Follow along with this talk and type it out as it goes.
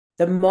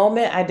The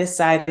moment I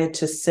decided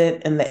to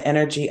sit in the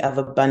energy of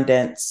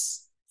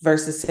abundance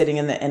versus sitting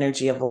in the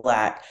energy of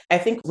lack. I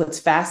think what's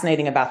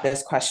fascinating about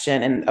this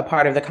question, and a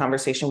part of the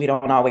conversation we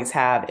don't always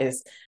have,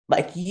 is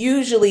like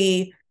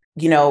usually,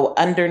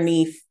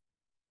 underneath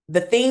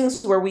the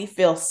things where we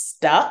feel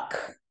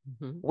stuck,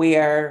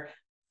 where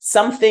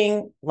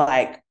something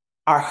like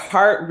our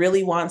heart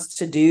really wants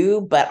to do,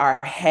 but our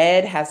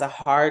head has a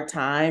hard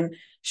time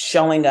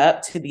showing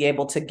up to be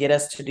able to get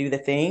us to do the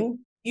thing.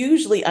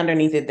 Usually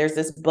underneath it, there's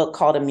this book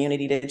called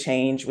Immunity to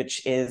Change,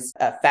 which is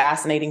a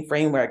fascinating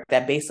framework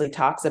that basically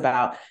talks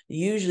about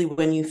usually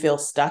when you feel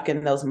stuck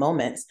in those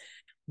moments,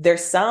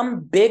 there's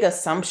some big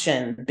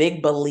assumption,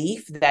 big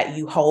belief that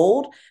you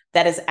hold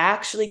that is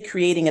actually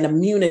creating an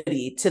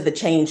immunity to the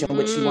change in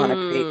which you want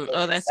to create.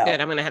 Oh, that's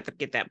good. I'm going to have to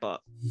get that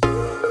book.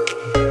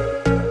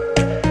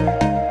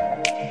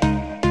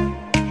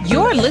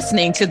 You're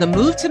listening to the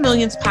Move to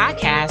Millions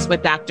podcast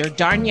with Dr.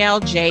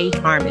 Darnyelle J.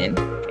 Harmon.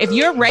 If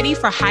you're ready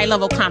for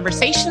high-level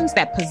conversations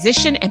that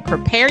position and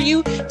prepare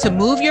you to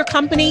move your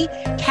company,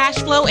 cash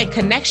flow, and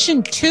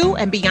connection to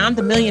and beyond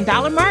the $1 million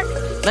mark,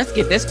 let's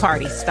get this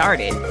party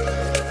started.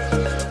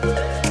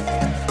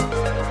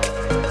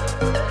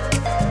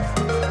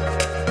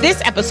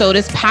 This episode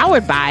is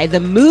powered by the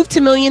Move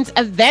to Millions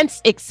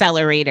Events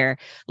Accelerator.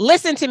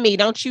 Listen to me.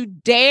 Don't you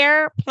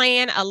dare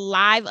plan a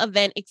live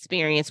event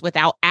experience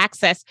without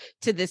access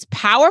to this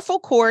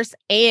powerful course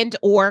and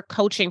or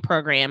coaching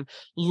program.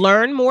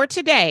 Learn more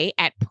today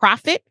at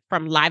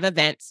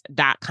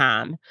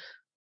profitfromliveevents.com.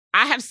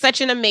 I have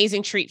such an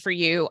amazing treat for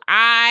you.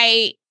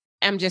 I'm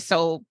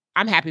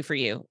happy for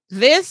you.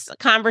 This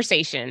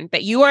conversation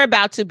that you are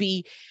about to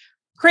be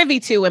privy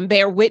to and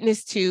bear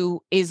witness to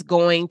is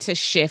going to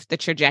shift the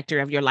trajectory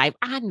of your life.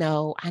 I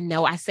know.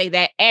 I say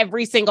that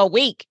every single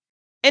week.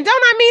 And don't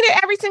I mean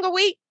it every single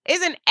week?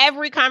 Isn't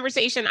every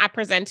conversation I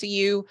present to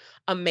you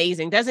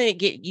amazing? Doesn't it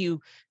get you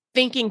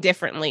thinking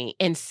differently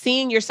and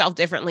seeing yourself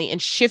differently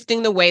and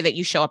shifting the way that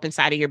you show up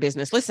inside of your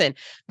business? Listen,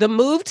 the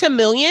Move to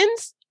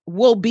Millions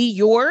will be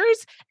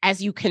yours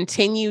as you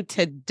continue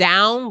to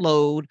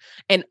download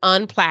and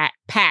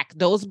unpack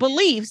those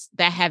beliefs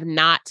that have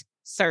not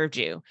served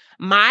you.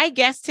 My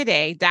guest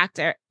today,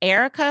 Dr.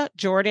 Erica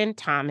Jordan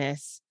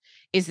Thomas,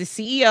 is the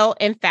CEO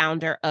and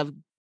founder of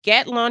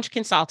Get Launch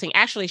Consulting.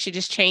 Actually, she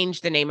just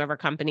changed the name of her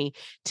company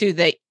to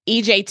the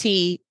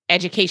EJT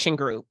Education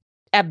Group,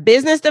 a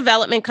business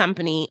development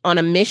company on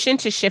a mission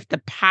to shift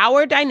the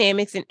power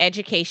dynamics in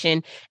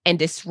education and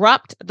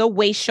disrupt the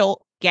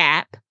racial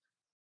gap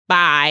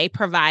by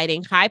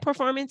providing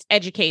high-performance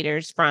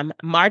educators from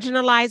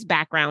marginalized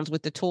backgrounds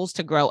with the tools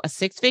to grow a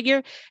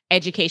six-figure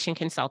education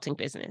consulting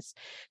business.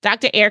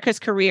 Dr. Erica's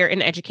career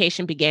in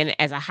education began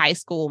as a high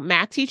school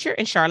math teacher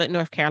in Charlotte,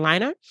 North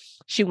Carolina.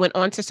 She went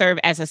on to serve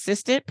as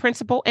assistant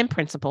principal and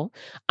principal.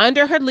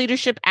 Under her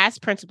leadership as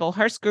principal,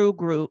 her school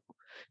grew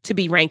to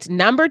be ranked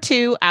number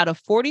 2 out of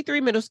 43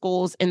 middle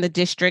schools in the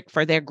district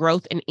for their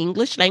growth in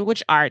English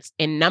language arts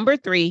and number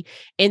 3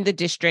 in the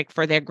district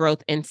for their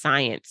growth in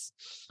science.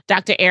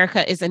 Dr.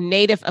 Erica is a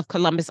native of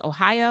Columbus,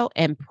 Ohio,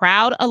 and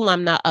proud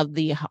alumna of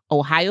the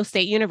Ohio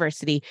State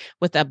University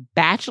with a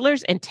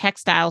bachelor's in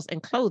textiles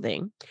and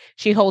clothing.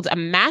 She holds a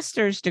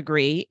master's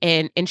degree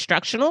in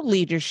instructional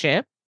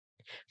leadership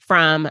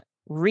from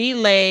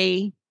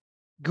Relay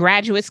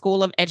Graduate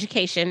School of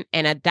Education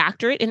and a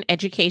doctorate in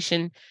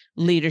education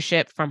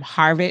leadership from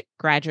Harvard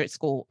Graduate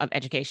School of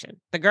Education.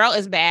 The girl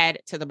is bad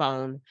to the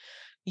bone.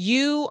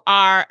 You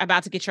are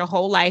about to get your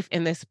whole life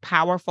in this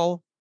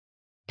powerful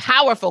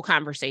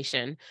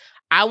conversation.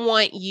 I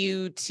want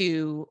you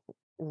to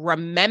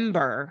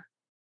remember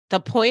the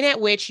point at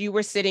which you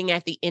were sitting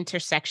at the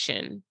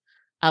intersection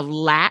of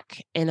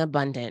lack and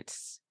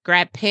abundance.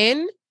 Grab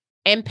pen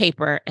and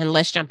paper and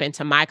let's jump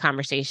into my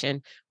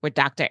conversation with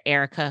Dr.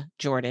 Erica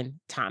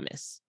Jordan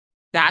Thomas.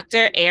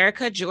 Dr.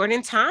 Erica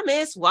Jordan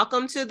Thomas,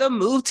 welcome to the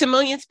Move to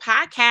Millions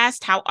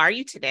podcast. How are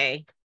you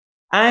today?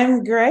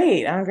 I'm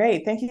great.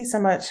 Thank you so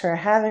much for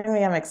having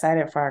me. I'm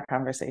excited for our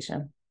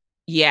conversation.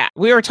 Yeah,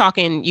 we were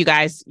talking, you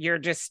guys, you're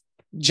just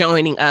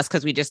joining us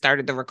because we just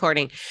started the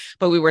recording,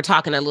 but we were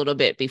talking a little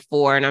bit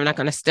before, and I'm not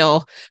going to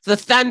steal the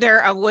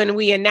thunder of when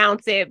we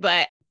announce it,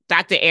 but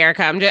Dr.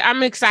 Erica,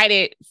 I'm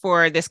excited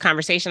for this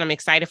conversation. I'm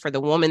excited for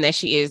the woman that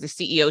she is, the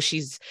CEO.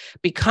 She's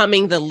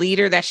becoming the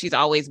leader that she's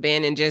always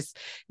been and just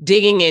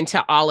digging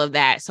into all of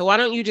that. So why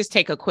don't you just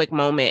take a quick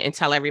moment and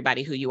tell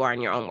everybody who you are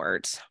in your own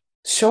words?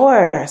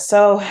 Sure.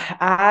 So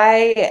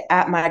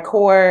at my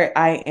core,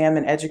 I am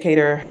an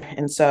educator.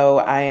 And so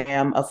I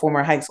am a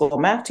former high school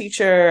math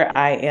teacher.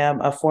 I am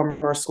a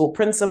former school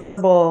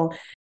principal.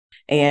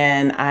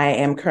 And I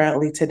am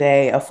currently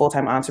today a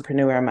full-time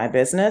entrepreneur in my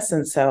business.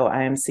 And so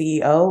I am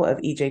CEO of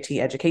EJT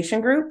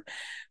Education Group,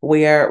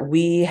 where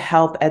we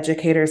help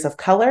educators of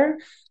color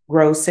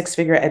grow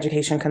six-figure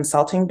education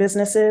consulting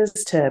businesses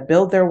to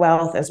build their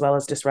wealth as well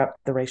as disrupt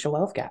the racial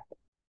wealth gap.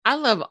 I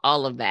love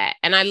all of that.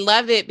 And I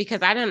love it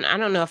because I don't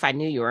know if I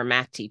knew you were a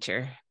math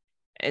teacher.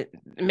 It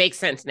makes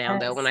sense now,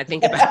 though, when I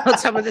think about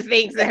some of the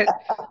things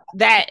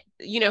that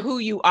who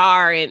you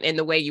are and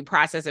the way you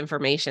process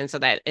information. So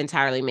that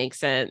entirely makes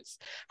sense.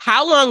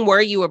 How long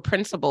were you a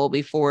principal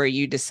before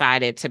you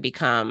decided to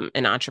become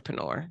an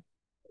entrepreneur?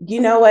 You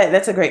know what?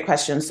 That's a great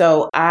question.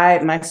 So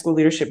my school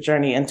leadership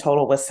journey in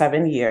total was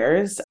 7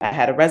 years. I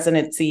had a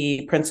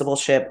residency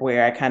principalship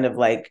where I kind of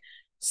like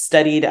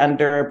studied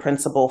under a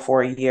principal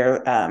for a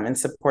year and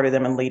supported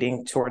them in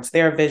leading towards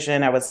their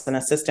vision. I was an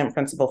assistant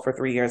principal for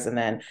 3 years and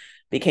then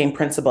became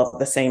principal of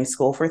the same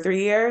school for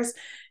 3 years.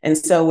 And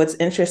so what's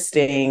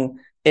interesting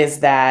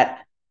is that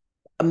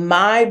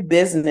my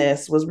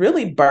business was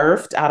really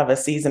birthed out of a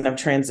season of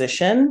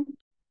transition.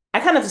 I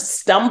kind of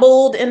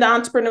stumbled into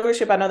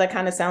entrepreneurship. I know that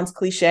kind of sounds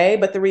cliche,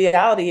 but the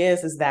reality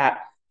is that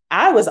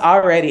I was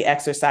already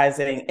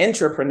exercising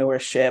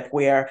entrepreneurship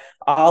where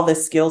all the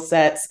skill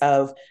sets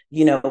of,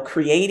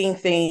 creating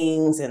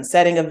things and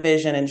setting a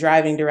vision and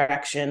driving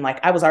direction,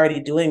 like I was already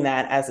doing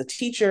that as a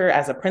teacher,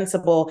 as a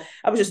principal.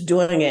 I was just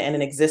doing it in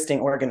an existing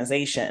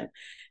organization.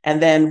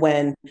 And then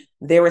when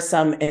there were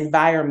some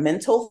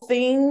environmental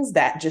things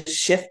that just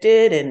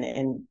shifted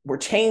and were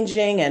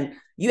changing, and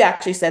you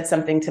actually said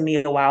something to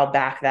me a while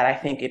back that I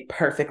think it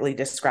perfectly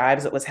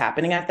describes what was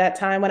happening at that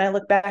time when I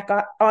look back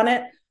on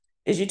it,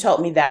 is you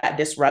told me that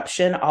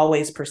disruption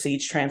always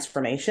precedes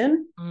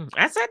transformation.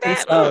 I said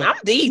that. So I'm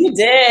deep. You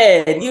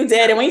did.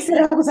 And when you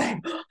said it, I was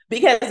like,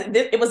 because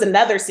it was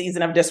another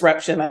season of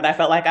disruption that I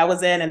felt like I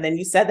was in. And then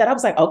you said that, I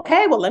was like,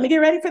 okay, well, let me get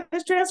ready for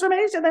this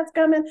transformation that's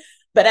coming.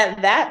 But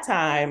at that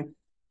time,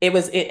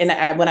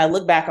 when I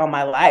look back on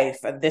my life,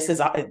 this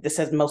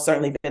has most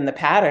certainly been the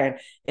pattern,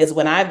 is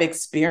when I've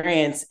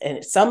experienced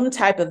some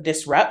type of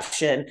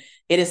disruption,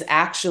 it is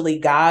actually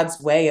God's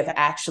way of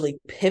actually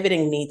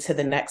pivoting me to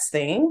the next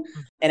thing.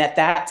 And at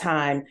that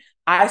time,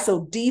 I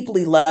so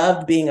deeply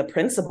loved being a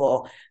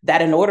principal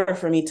that in order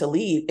for me to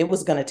leave, it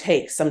was going to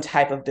take some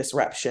type of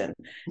disruption.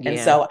 Yeah. And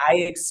so I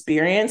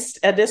experienced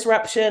a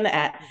disruption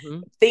at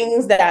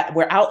things that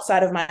were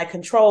outside of my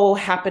control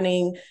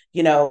happening,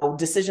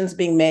 decisions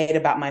being made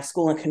about my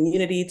school and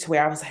community, to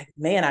where I was like,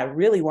 man, I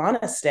really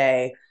want to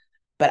stay,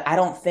 but I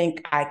don't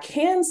think I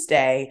can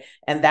stay.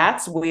 And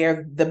that's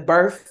where the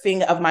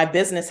birthing of my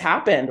business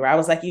happened, where I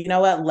was like, you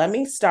know what, let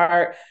me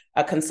start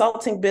a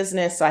consulting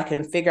business so I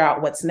can figure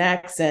out what's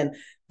next. And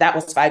that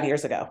was 5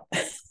 years ago.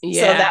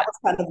 Yeah. So that was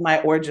kind of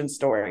my origin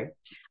story.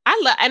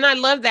 I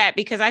love that,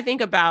 because I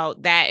think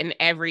about that in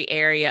every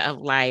area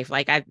of life.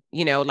 Like like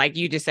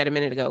you just said a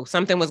minute ago,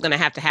 something was going to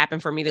have to happen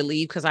for me to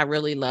leave because I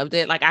really loved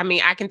it. Like, I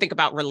mean, I can think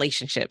about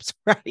relationships,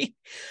 right?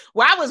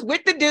 Where I was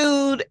with the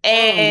dude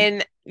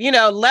and,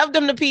 loved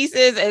him to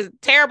pieces, as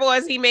terrible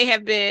as he may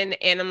have been.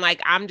 And I'm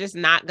like, I'm just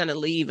not going to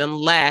leave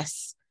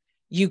unless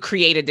you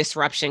create a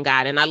disruption,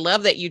 God. And I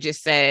love that you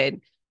just said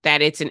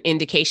that it's an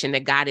indication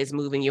that God is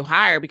moving you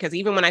higher, because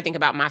even when I think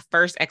about my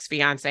first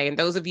ex-fiance, and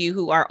those of you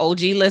who are OG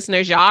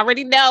listeners, you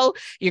already know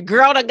your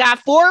girl that got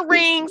 4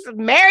 rings,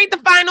 married the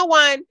final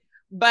one.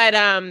 But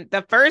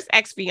the first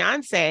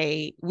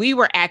ex-fiance, we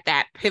were at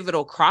that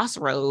pivotal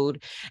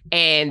crossroad,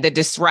 and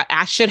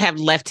I should have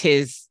left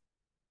his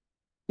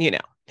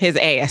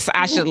ass.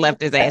 I should have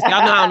left his ass.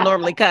 Y'all know I don't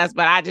normally cuss,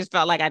 but I just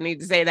felt like I need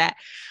to say that.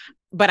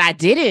 But I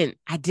didn't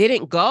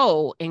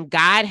go, and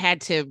God had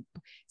to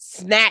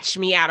snatch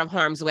me out of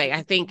harm's way.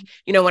 I think,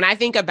 when I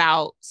think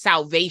about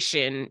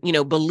salvation,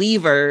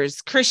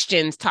 believers,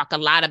 Christians talk a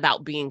lot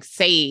about being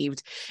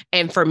saved.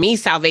 And for me,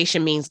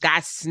 salvation means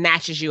God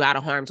snatches you out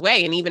of harm's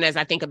way. And even as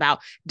I think about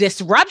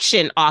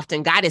disruption,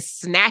 often God is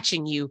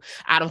snatching you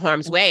out of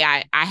harm's way.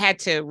 I had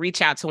to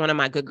reach out to one of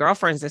my good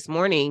girlfriends this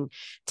morning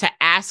to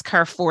ask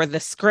her for the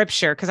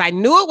scripture, because I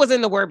knew it was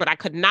in the word, but I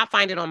could not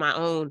find it on my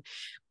own.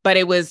 But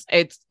it was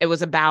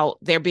about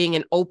there being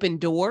an open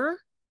door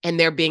and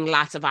there being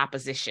lots of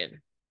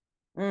opposition.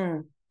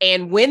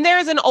 And when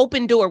there's an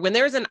open door, when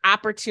there's an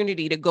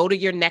opportunity to go to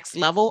your next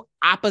level,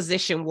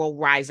 opposition will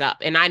rise up.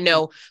 And I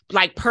know,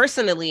 like,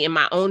 personally in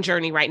my own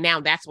journey right now,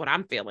 that's what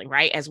I'm feeling,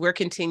 right? As we're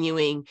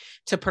continuing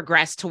to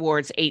progress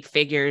towards 8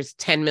 figures,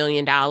 $10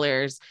 million,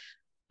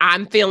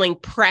 I'm feeling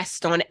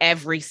pressed on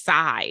every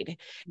side.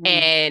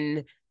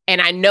 And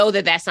I know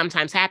that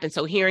sometimes happens.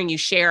 So hearing you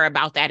share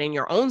about that in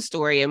your own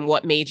story and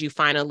what made you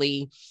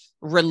finally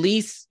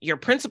release your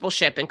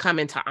principalship and come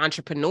into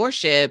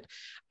entrepreneurship,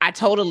 I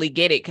totally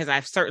get it, because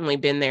I've certainly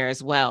been there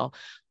as well.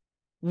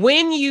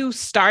 When you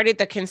started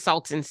the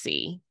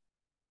consultancy,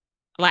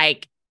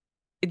 like,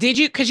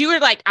 because you were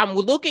like, I'm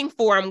waiting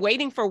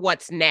for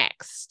what's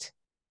next.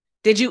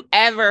 Did you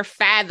ever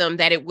fathom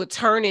that it would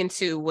turn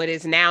into what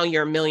is now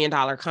your $1 million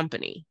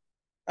company?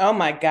 Oh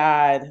my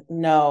God,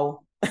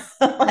 no.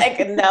 Like,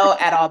 no,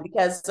 at all.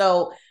 Because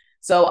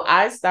so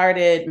I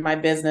started my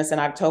business in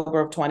October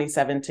of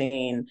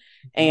 2017,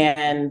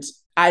 and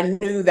I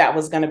knew that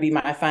was going to be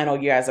my final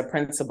year as a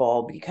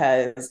principal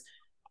because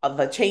of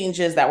the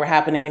changes that were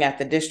happening at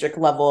the district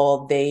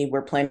level. They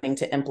were planning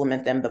to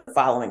implement them the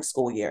following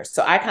school year.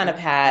 So I kind of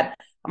had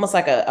almost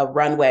like a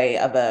runway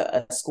of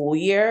a school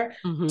year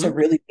to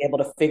really be able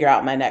to figure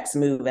out my next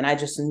move. And I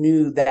just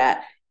knew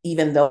that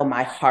even though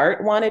my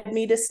heart wanted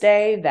me to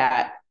stay,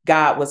 that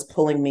God was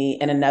pulling me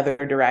in another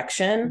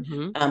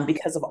direction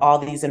because of all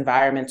these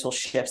environmental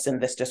shifts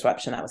and this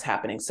disruption that was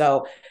happening.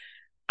 So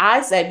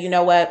I said, you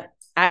know what?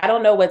 I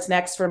don't know what's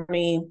next for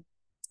me.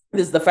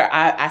 This is the first,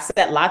 I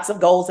set lots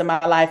of goals in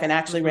my life, and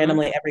actually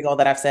randomly every goal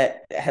that I've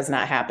set has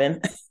not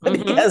happened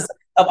because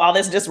of all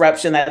this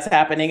disruption that's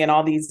happening and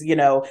all these, you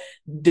know,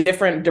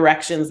 different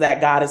directions that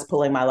God is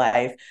pulling my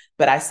life.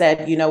 But I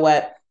said, you know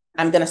what?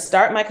 I'm going to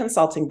start my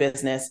consulting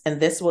business, and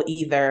this will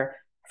either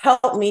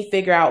help me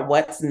figure out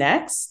what's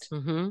next,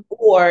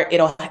 or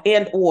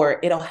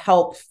it'll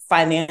help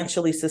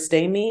financially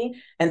sustain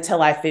me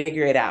until I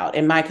figure it out.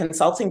 And my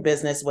consulting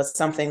business was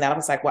something that I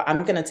was like, well,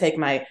 I'm going to take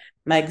my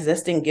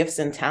existing gifts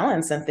and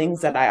talents and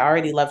things that I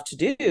already love to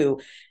do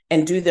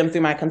and do them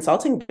through my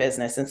consulting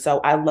business. And so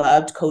I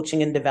loved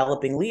coaching and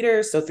developing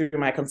leaders. So through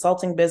my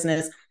consulting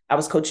business, I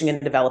was coaching and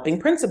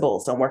developing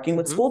principals and working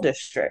with school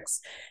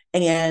districts.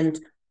 And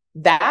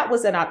that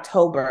was in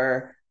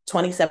October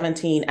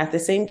 2017. At the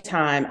same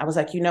time, I was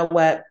like, you know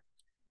what?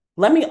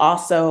 Let me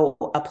also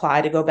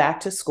apply to go back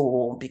to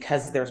school,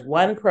 because there's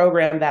one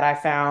program that I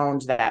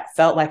found that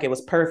felt like it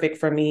was perfect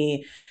for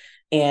me.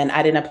 And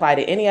I didn't apply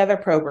to any other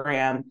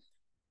program.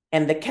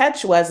 And the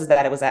catch was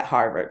that it was at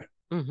Harvard.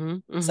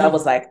 So I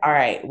was like, all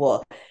right,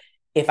 well,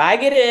 if I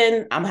get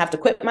in, I'm gonna have to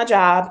quit my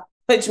job,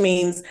 which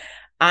means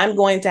I'm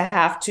going to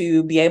have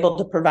to be able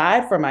to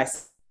provide for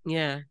myself.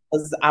 Yeah.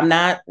 Because I'm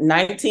not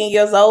 19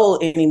 years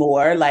old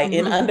anymore, like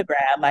in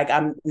undergrad, like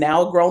I'm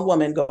now a grown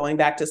woman going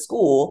back to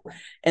school.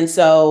 And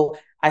so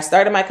I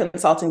started my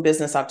consulting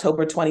business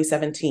October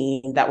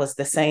 2017. That was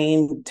the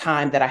same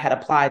time that I had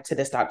applied to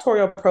this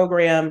doctoral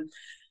program.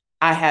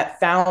 I had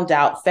found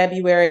out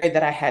February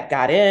that I had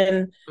got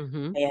in,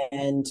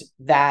 and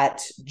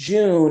that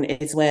June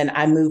is when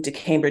I moved to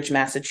Cambridge,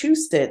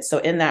 Massachusetts. So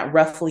in that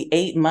roughly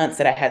 8 months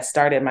that I had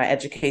started my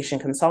education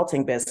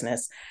consulting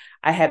business,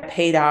 I had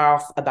paid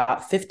off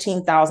about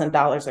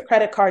 $15,000 of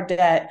credit card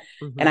debt,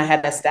 and I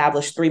had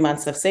established 3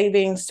 months of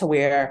savings to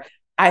where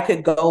I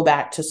could go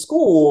back to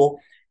school.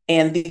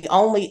 And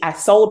I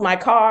sold my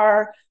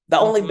car. The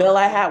only bill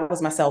I had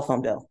was my cell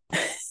phone bill.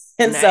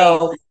 And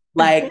so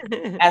like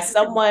as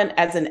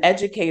an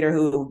educator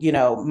who, you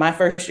know, my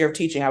first year of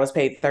teaching, I was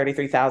paid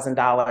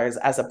 $33,000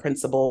 as a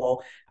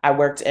principal. I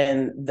worked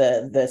in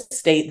the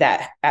state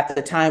that at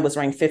the time was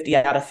ranked 50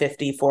 out of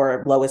 50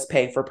 for lowest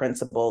pay for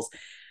principals.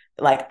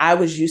 Like I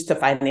was used to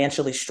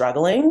financially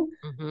struggling,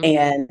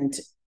 and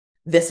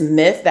this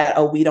myth that,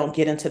 oh, we don't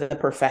get into the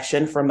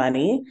profession for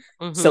money.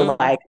 So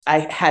like I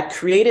had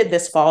created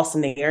this false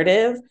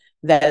narrative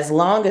that as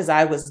long as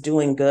I was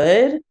doing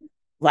good,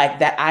 like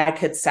that I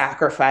could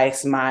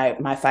sacrifice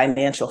my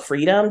financial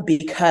freedom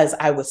because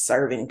I was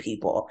serving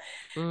people.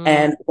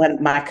 And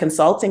when my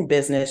consulting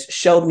business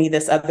showed me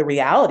this other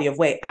reality of,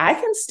 wait, I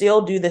can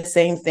still do the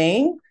same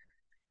thing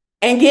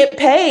and get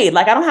paid.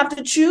 Like I don't have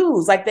to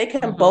choose, like they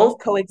can both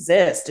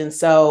coexist. And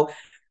so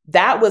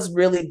that was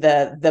really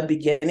the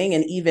beginning.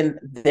 And even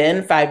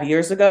then, 5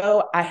 years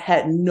ago, I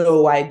had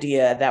no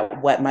idea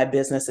that what my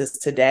business is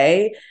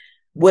today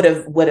would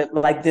have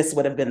like this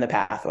would have been the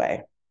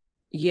pathway.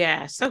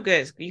 Yeah, so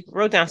good. You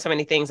wrote down so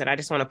many things that I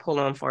just want to pull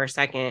on for a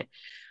second.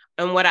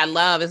 And what I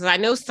love is I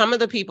know some of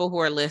the people who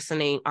are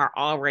listening are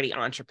already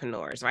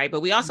entrepreneurs, right?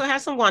 But we also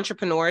have some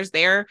entrepreneurs.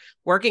 They're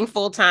working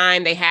full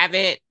time. They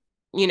haven't,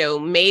 you know,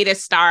 made a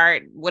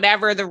start,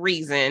 whatever the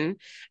reason.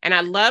 And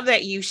I love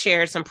that you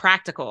shared some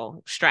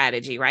practical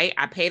strategy, right?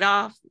 I paid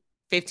off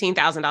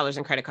 $15,000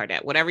 in credit card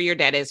debt, whatever your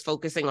debt is,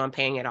 focusing on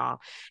paying it off,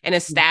 and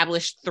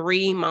established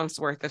 3 months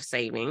worth of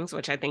savings,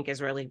 which I think is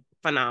really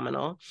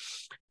phenomenal.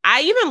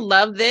 I even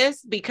love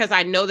this because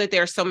I know that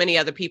there are so many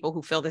other people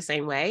who feel the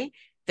same way,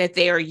 that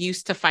they are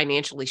used to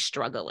financially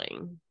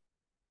struggling.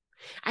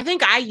 I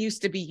think I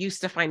used to be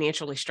used to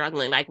financially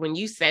struggling. Like when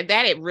you said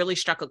that, it really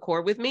struck a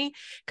chord with me,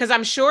 because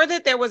I'm sure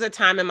that there was a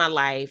time in my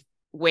life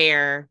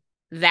where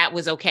that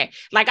was okay.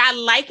 Like I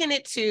liken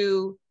it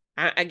to,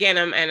 again,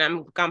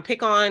 I'm going to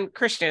pick on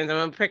Christians. I'm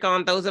going to pick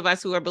on those of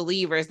us who are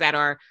believers that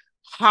are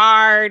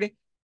hard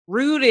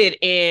rooted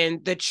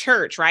in the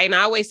church, right? And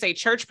I always say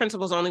church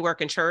principles only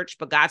work in church,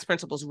 but God's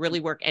principles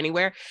really work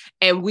anywhere.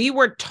 And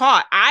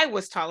I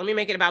was taught, let me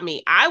make it about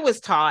me. I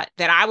was taught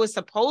that I was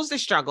supposed to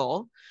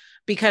struggle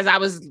because I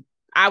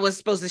was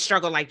supposed to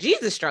struggle like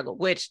Jesus struggled,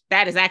 which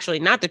that is actually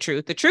not the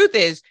truth. The truth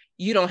is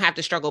you don't have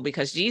to struggle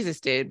because Jesus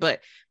did.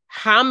 But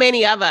how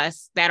many of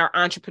us that are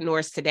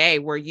entrepreneurs today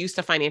were used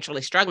to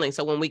financially struggling?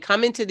 So when we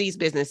come into these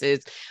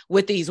businesses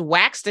with these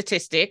whack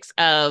statistics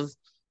of,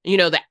 you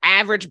know, the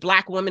average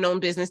Black woman-owned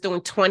business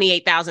doing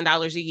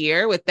 $28,000 a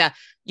year, with the,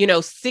 you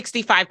know,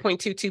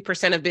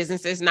 65.22% of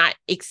businesses not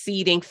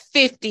exceeding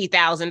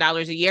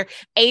 $50,000 a year,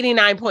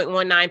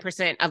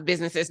 89.19% of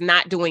businesses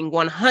not doing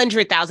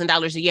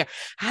 $100,000 a year.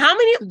 How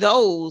many of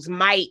those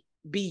might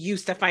be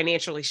used to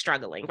financially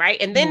struggling, right?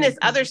 And then this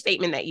other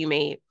statement that you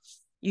made,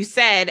 you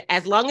said,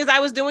 as long as I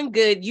was doing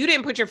good, you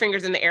didn't put your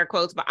fingers in the air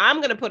quotes, but I'm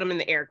going to put them in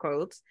the air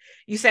quotes.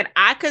 You said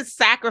I could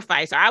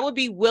sacrifice, or I would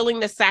be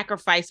willing to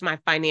sacrifice my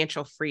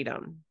financial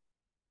freedom.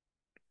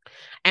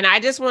 And I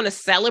just want to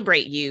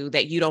celebrate you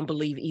that you don't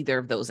believe either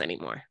of those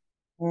anymore.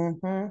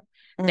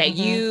 That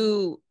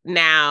you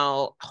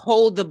now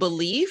hold the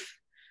belief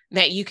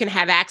that you can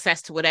have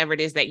access to whatever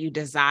it is that you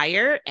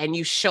desire, and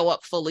you show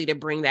up fully to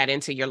bring that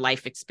into your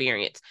life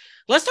experience.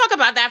 Let's talk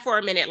about that for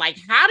a minute. Like,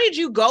 how did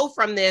you go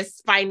from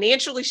this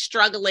financially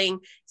struggling,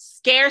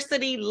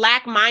 scarcity,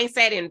 lack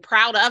mindset, and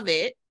proud of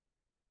it?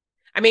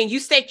 I mean, you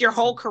staked your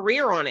whole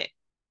career on it.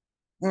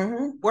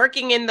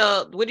 Working in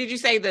what did you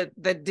say,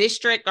 the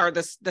district or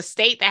the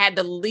state that had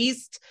the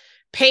least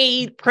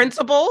paid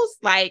principals?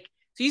 Like,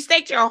 so you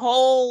staked your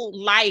whole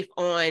life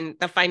on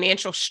the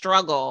financial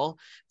struggle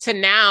to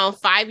now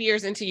 5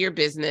 years into your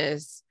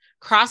business,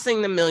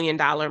 crossing the $1 million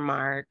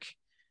mark,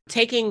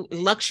 taking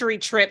luxury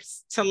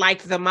trips to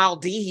like the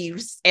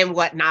Maldives and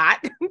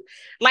whatnot.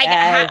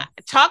 Like,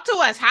 talk to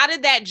us. How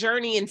did that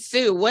journey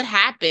ensue? What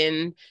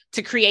happened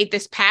to create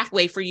this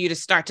pathway for you to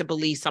start to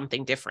believe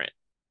something different?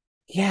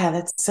 Yeah,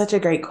 that's such a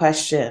great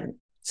question.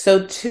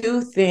 So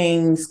 2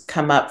 things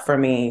come up for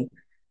me.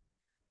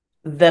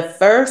 The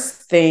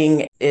first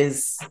thing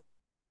is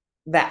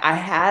that I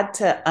had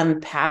to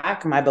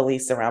unpack my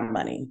beliefs around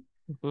money.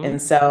 And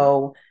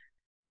so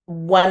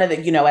one of the,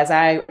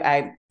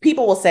 as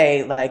people will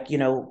say, like,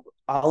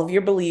 all of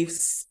your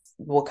beliefs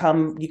will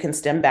come, you can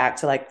stem back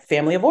to like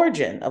family of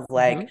origin of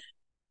like,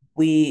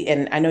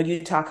 and I know you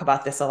talk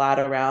about this a lot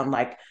around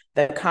like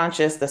the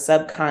conscious, the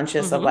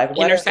subconscious of like,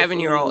 what inner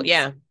 7-year-old.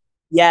 Yeah.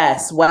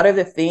 Yes. What are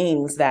the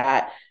things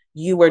that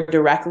you were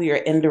directly or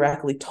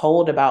indirectly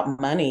told about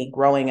money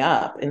growing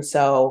up? And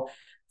so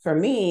for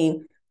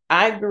me,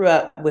 I grew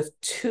up with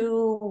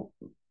 2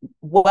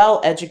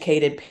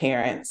 well-educated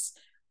parents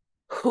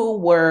who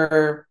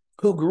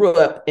grew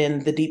up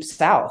in the Deep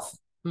South.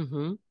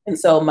 And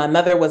so my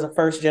mother was a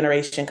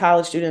first-generation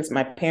college student.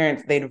 My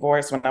parents, they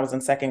divorced when I was in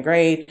 2nd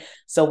grade.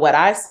 So what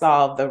I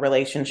saw of the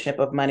relationship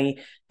of money,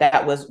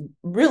 that was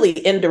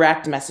really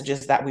indirect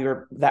messages that we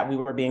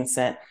were being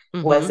sent,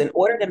 was in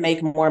order to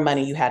make more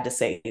money, you had to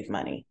save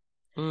money.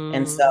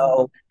 And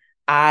so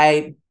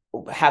I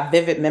have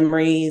vivid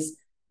memories,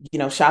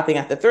 shopping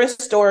at the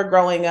thrift store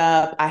growing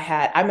up.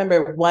 I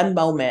remember one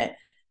moment,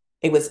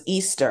 it was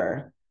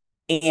Easter,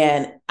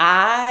 and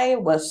I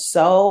was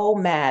so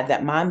mad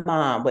that my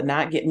mom would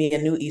not get me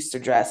a new Easter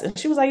dress. And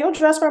she was like, your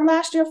dress from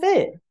last year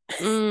fit.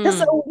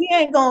 So we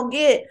ain't gonna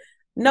get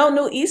no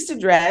new Easter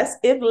dress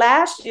if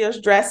last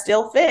year's dress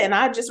still fit. And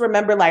I just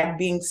remember like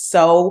being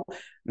so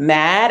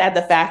mad at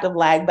the fact of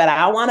like, but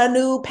I want a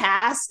new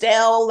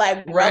pastel,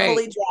 like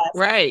ruffly dress.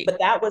 Right. But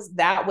that was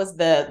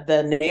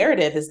the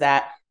narrative, is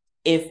that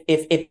if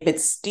it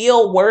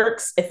still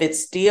works, if it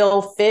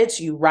still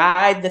fits, you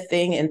ride the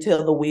thing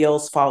until the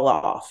wheels fall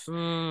off.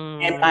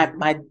 And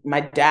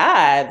my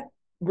dad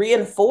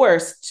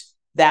reinforced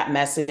that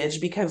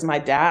message, because my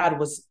dad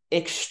was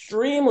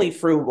extremely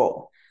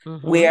frugal.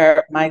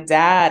 Where my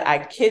dad, I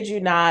kid you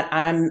not,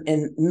 I'm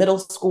in middle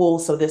school,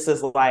 so this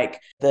is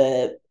like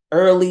the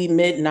early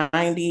mid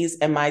 90s,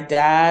 and my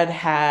dad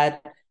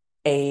had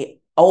a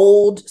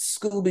old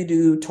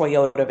Scooby-Doo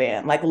Toyota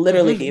van. Like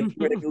literally, if you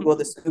were to Google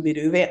the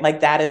Scooby-Doo van, like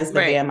that is the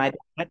van my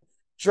dad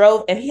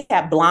drove. And he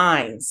had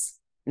blinds,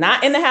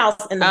 not in the house,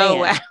 in the van.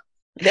 Wow.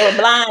 There were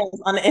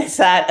blinds on the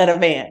inside of the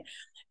van.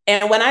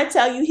 And when I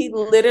tell you, he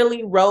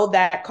literally rode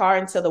that car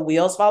until the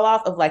wheels fall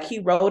off, of like, he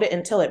rode it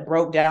until it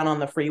broke down on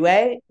the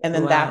freeway. And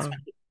then that's when,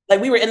 like,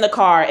 we were in the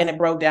car and it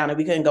broke down and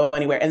we couldn't go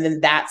anywhere. And then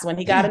that's when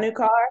he got a new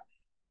car.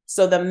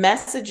 So the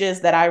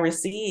messages that I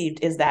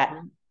received is that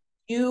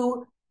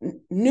new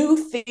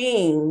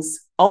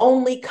things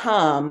only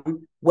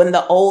come when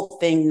the old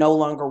thing no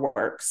longer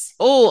works.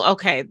 Oh,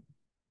 okay.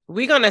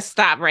 We're going to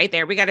stop right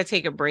there. We got to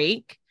take a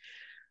break.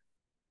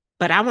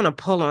 But I want to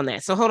pull on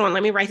that. So hold on.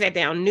 Let me write that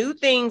down. New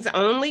things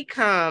only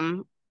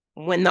come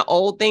when the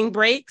old thing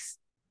breaks.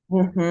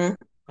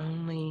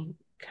 Only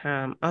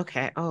come.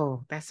 Okay.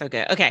 Oh, that's so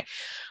good. Okay.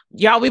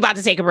 Y'all, we about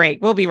to take a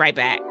break. We'll be right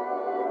back.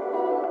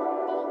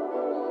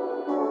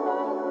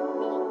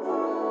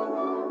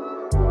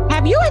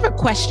 Have you ever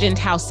questioned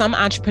how some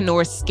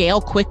entrepreneurs scale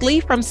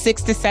quickly from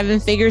 6 to 7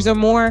 figures or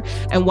more,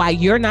 and why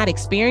you're not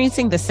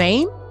experiencing the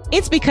same?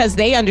 It's because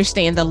they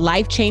understand the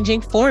life-changing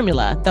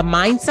formula, the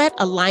mindset,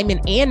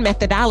 alignment, and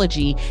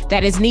methodology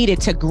that is needed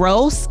to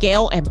grow,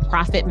 scale, and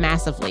profit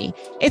massively.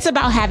 It's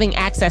about having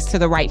access to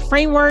the right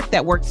framework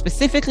that works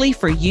specifically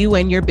for you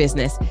and your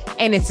business.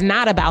 And it's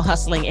not about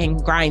hustling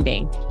and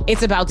grinding.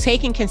 It's about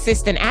taking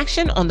consistent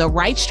action on the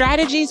right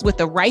strategies with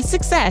the right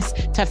success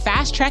to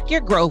fast-track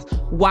your growth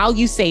while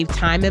you save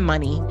time and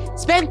money.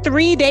 Spend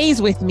 3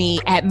 days with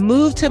me at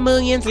Move to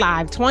Millions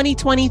Live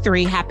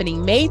 2023,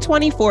 happening May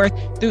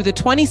 24th through the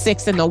 26th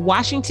in the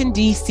Washington,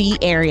 D.C.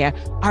 area.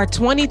 Our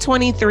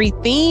 2023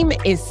 theme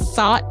is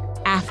sought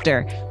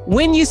after.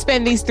 When you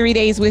spend these 3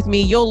 days with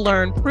me, you'll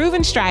learn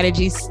proven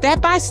strategies step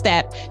by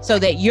step so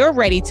that you're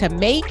ready to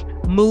make,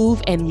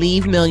 move, and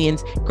leave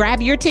millions.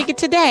 Grab your ticket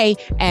today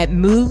at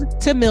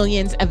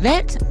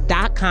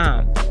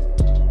movetomillionsevent.com.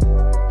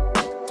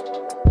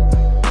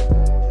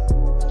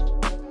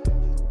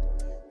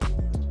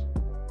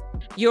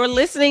 You're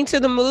listening to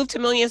the Move to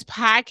Millions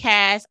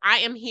podcast. I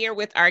am here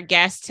with our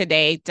guest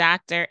today,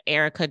 Dr.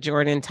 Erica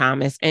Jordan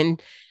Thomas,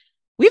 and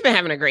we've been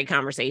having a great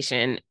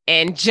conversation.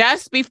 And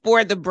just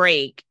before the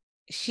break,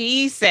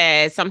 she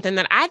said something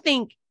that I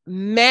think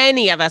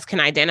many of us can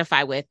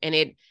identify with, and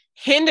it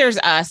hinders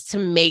us to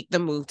make the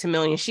move to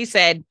millions. She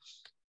said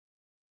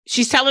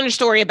she's telling a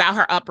story about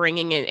her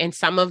upbringing and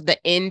some of the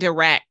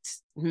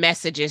indirect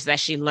messages that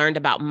she learned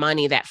about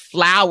money that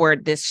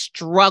flowered this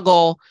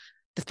struggle,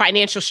 the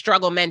financial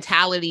struggle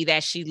mentality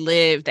that she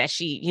lived, that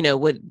she,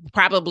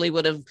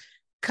 would have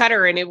cut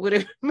her and it would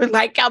have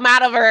like come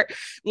out of her,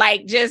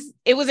 like just,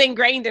 it was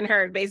ingrained in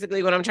her,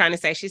 basically what I'm trying to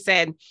say. She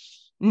said,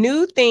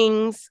 new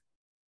things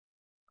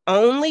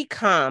only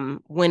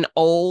come when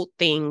old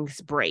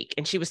things break.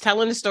 And she was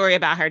telling the story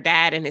about her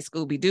dad and his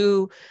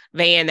Scooby-Doo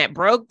van that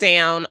broke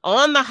down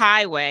on the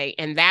highway.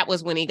 And that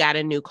was when he got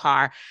a new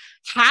car.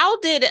 How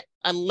did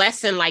a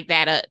lesson like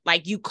that,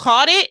 like you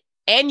caught it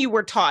and you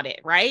were taught it,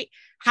 right?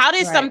 How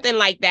did something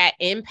like that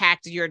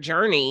impact your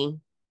journey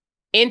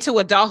into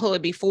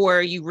adulthood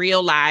before you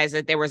realized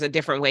that there was a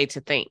different way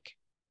to think?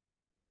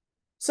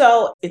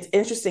 So it's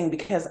interesting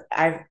because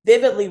I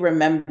vividly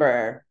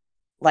remember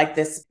like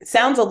this, it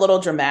sounds a little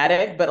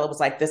dramatic, but it was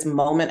like this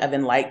moment of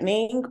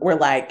enlightening where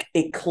like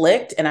it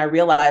clicked and I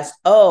realized,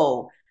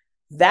 oh,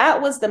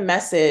 that was the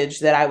message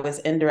that I was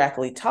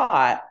indirectly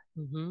taught.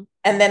 Mm-hmm.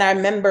 And then I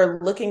remember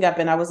looking up,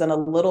 and I was in a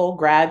little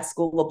grad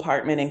school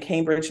apartment in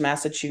Cambridge,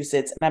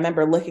 Massachusetts. And I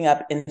remember looking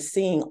up and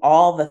seeing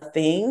all the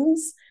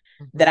things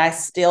that I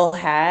still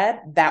had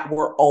that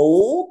were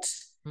old.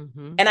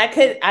 Mm-hmm. And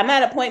I'm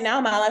at a point now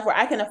in my life where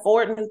I can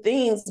afford new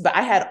things, but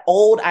I had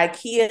old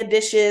IKEA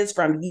dishes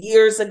from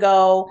years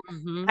ago.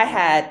 Mm-hmm. I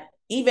had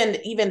even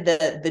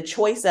the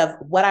choice of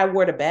what I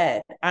wore to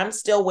bed. I'm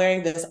still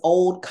wearing this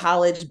old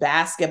college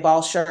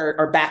basketball shirt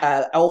or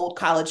old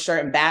college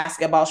shirt and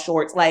basketball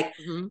shorts, like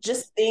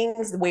just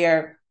things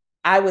where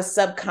I was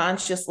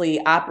subconsciously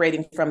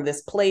operating from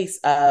this place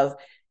of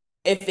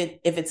if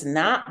it's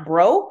not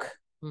broke,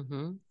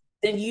 then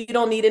you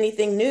don't need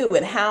anything new.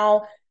 And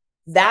how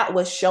that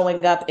was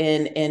showing up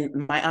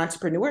in my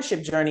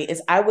entrepreneurship journey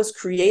is I was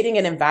creating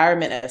an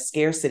environment of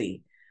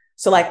scarcity.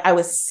 So like I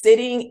was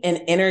sitting in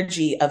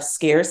energy of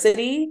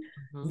scarcity,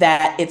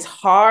 that it's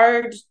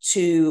hard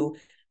to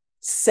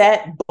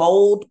set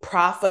bold,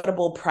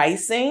 profitable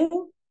pricing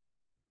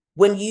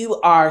when you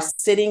are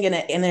sitting in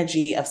an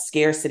energy of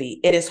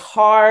scarcity. It is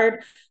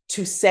hard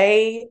to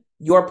say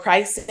your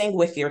pricing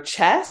with your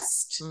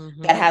chest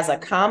that has a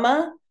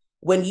comma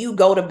when you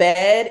go to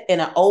bed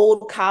in an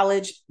old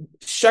college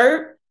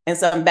shirt and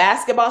some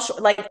basketball shorts.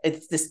 Like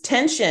it's this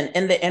tension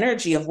in the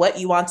energy of what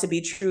you want to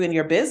be true in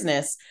your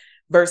business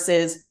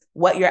versus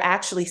what you're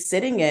actually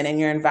sitting in, and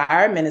your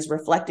environment is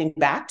reflecting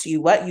back to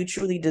you what you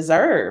truly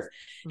deserve.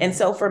 And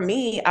so for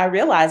me, I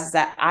realized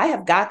that I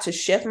have got to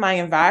shift my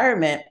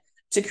environment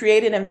to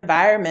create an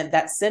environment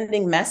that's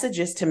sending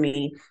messages to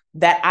me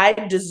that I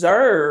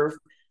deserve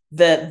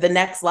the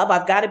next level.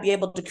 I've got to be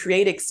able to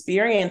create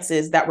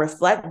experiences that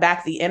reflect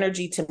back the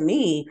energy to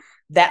me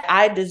that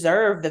I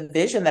deserve the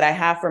vision that I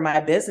have for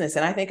my business.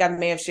 And I think I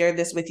may have shared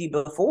this with you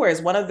before,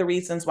 is one of the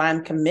reasons why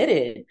I'm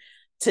committed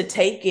to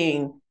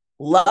taking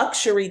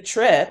luxury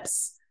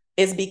trips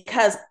is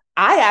because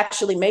I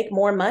actually make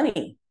more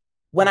money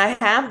when I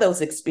have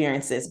those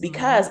experiences,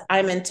 because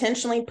I'm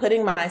intentionally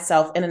putting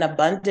myself in an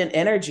abundant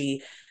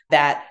energy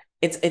that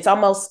it's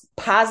almost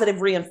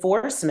positive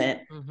reinforcement,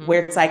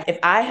 where it's like, if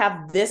I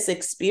have this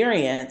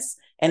experience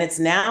and it's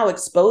now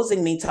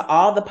exposing me to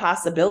all the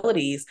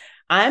possibilities,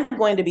 I'm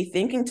going to be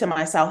thinking to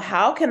myself,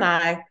 how can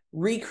I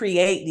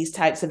recreate these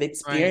types of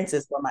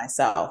experiences for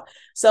myself?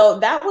 So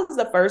that was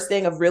the first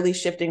thing of really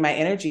shifting my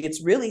energy.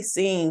 It's really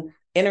seeing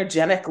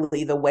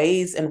energetically the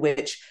ways in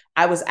which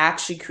I was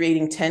actually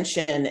creating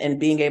tension and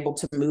being able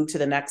to move to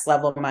the next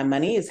level of my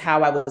money is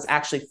how I was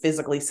actually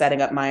physically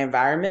setting up my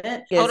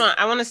environment. Hold on.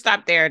 I want to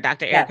stop there,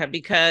 Dr. Erica,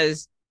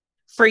 because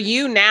for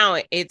you now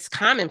it's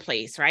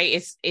commonplace,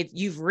 right?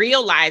 You've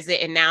realized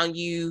it, and now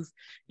you've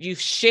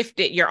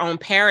shifted your own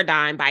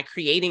paradigm by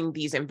creating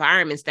these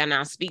environments that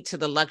now speak to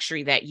the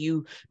luxury that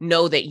you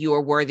know that you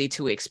are worthy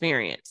to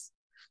experience.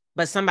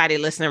 But somebody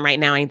listening right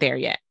now ain't there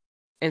yet.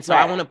 And so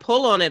I want to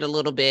pull on it a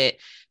little bit,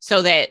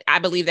 so that I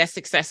believe that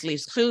success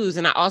leaves clues.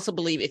 And I also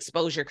believe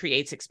exposure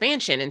creates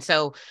expansion. And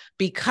so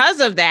because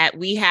of that,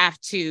 we got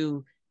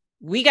to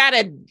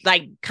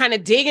like kind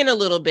of dig in a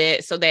little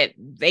bit so that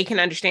they can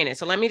understand it.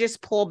 So let me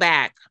just pull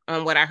back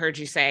on what I heard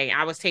you say.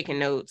 I was taking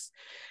notes,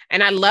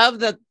 and I love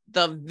the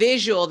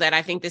visual that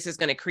I think this is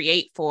going to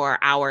create for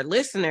our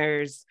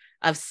listeners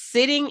of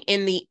sitting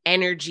in the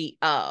energy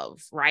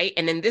of, right?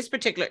 And in this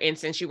particular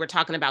instance, you were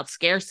talking about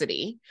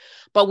scarcity,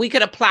 but we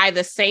could apply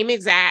the same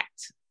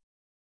exact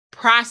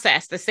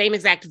process, the same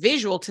exact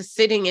visual to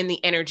sitting in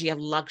the energy of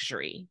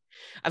luxury,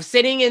 of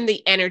sitting in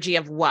the energy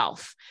of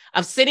wealth,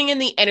 of sitting in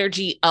the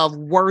energy of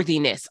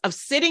worthiness, of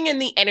sitting in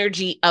the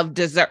energy of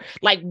desert.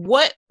 Like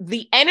what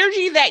the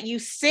energy that you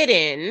sit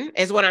in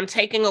is what I'm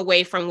taking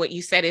away from what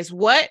you said, is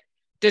what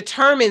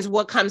determines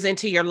what comes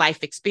into your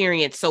life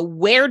experience. So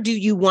where do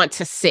you want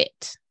to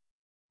sit?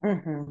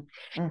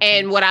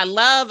 And what I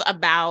love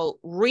about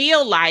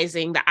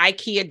realizing the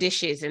IKEA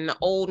dishes and the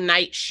old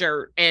night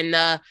shirt and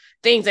the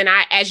things, and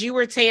as you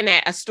were saying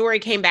that, a story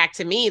came back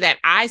to me that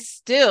I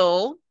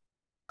still,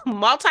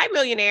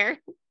 multimillionaire,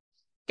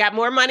 got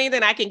more money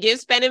than I can give,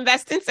 spend,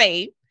 invest, and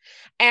save.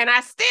 And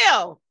I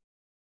still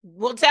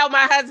will tell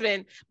my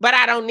husband, but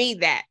I don't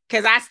need that.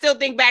 Because I still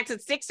think back to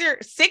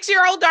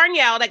six-year-old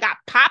Darnell that got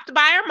popped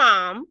by her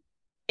mom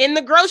in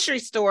the grocery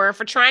store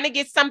for trying to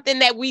get something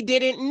that we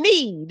didn't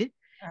need.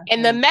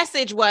 And the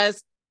message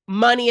was,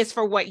 money is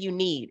for what you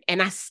need.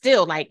 And I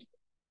still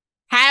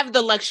have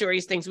the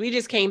luxurious things. We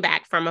just came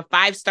back from a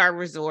 5-star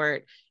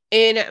resort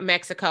in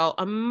Mexico.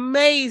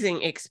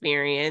 Amazing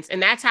experience.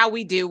 And that's how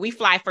we do. We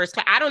fly first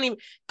class.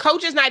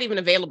 Coach is not even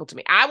available to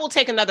me. I will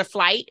take another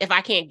flight if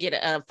I can't get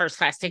a first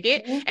class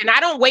ticket. And I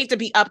don't wait to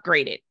be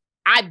upgraded.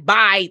 I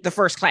buy the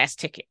first class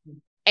ticket.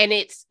 And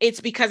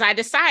it's because I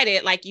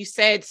decided, like you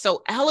said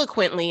so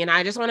eloquently, and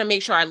I just want to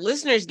make sure our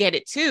listeners get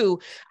it too.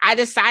 I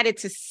decided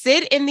to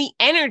sit in the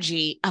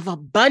energy of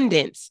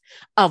abundance,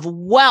 of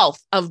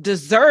wealth, of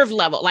deserve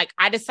level. Like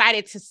I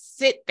decided to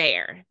sit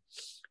there.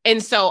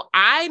 And so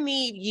I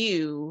need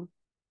you,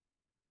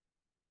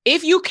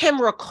 if you can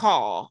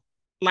recall,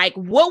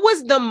 what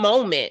was the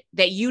moment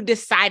that you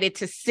decided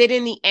to sit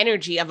in the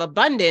energy of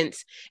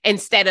abundance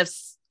instead of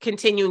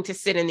continuing to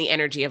sit in the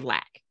energy of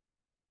lack?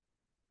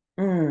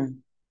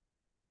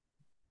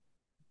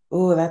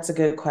 Oh, that's a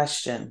good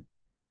question.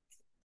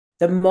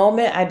 The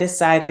moment I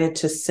decided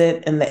to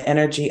sit in the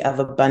energy of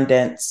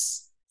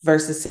abundance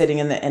versus sitting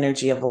in the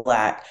energy of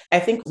lack.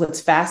 I think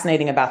what's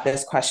fascinating about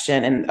this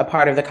question, and a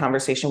part of the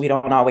conversation we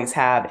don't always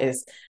have,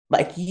 is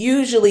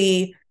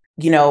usually,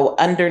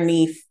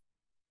 underneath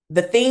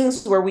the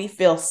things where we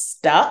feel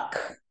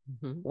stuck,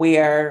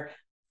 where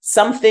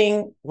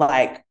something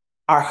like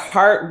our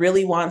heart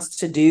really wants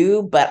to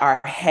do, but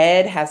our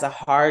head has a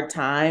hard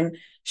time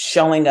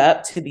showing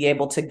up to be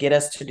able to get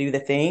us to do the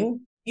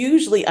thing.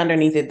 Usually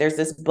underneath it, there's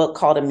this book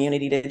called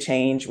Immunity to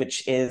Change,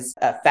 which is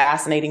a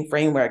fascinating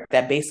framework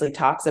that basically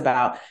talks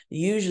about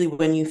usually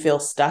when you feel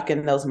stuck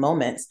in those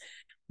moments,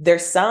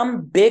 there's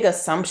some big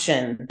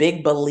assumption,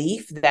 big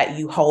belief that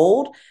you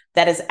hold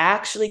that is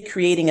actually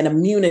creating an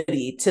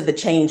immunity to the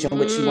change in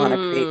which you want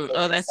to create.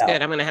 Oh, that's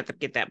good. I'm going to have to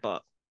get that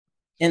book.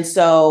 And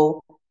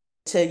so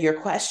to your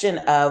question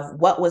of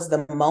what was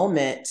the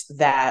moment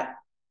that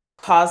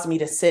caused me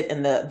to sit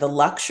in the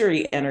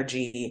luxury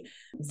energy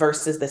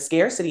versus the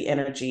scarcity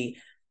energy,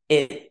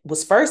 it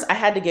was first, I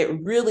had to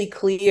get really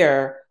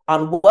clear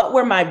on what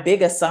were my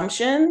big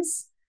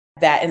assumptions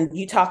that, and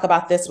you talk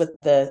about this with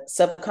the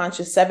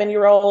subconscious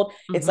 7-year-old,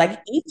 it's like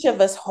each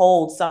of us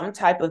hold some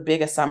type of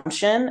big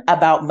assumption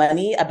about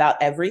money, about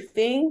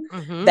everything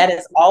that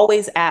is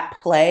always at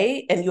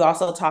play. And you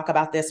also talk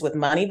about this with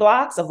money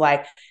blocks of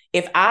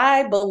if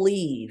I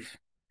believe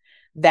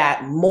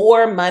that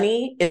more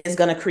money is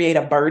going to create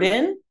a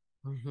burden,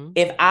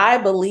 if I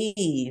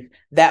believe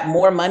that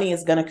more money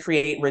is going to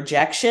create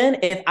rejection,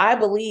 if I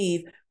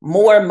believe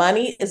more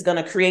money is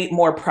going to create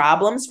more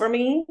problems for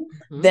me,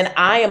 then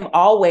I am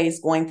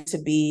always going to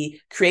be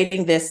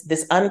creating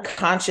this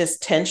unconscious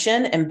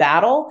tension and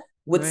battle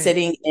with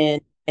sitting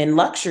in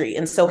luxury.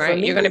 And so for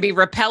me, you're going to be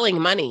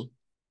repelling money.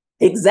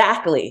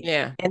 Exactly.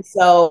 Yeah. And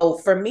so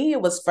for me,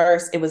 it was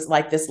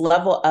this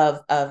level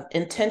of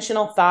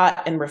intentional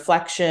thought and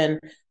reflection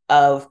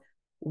of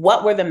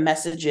what were the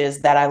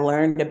messages that I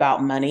learned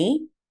about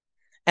money.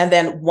 And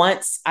then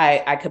once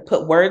I could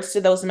put words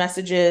to those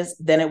messages,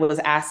 then it was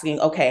asking,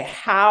 okay,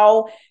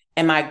 how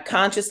am I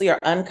consciously or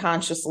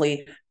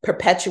unconsciously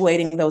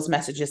perpetuating those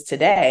messages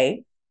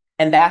today?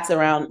 And that's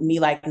around me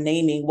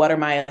naming what are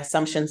my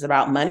assumptions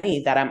about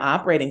money that I'm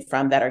operating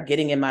from that are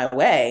getting in my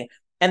way.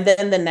 And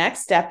then the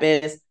next step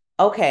is,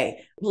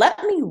 okay,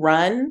 let me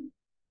run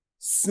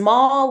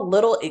small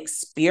little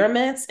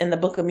experiments. In the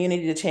book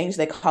Immunity to Change,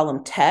 they call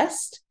them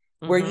tests,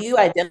 where you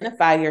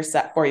identify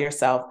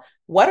yourself.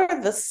 What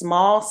are the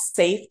small,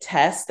 safe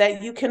tests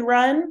that you can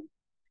run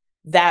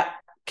that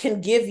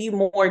can give you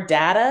more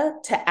data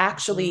to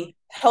actually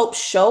help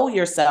show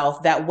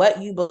yourself that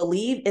what you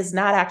believe is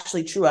not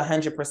actually true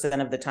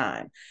 100% of the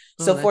time?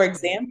 So for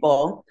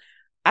example,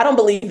 I don't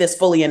believe this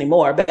fully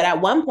anymore, but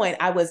at one point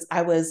I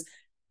was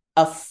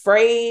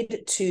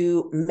afraid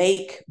to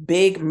make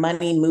big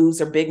money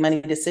moves or big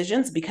money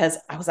decisions because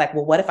I was like,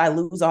 well, what if I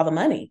lose all the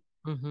money?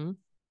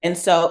 And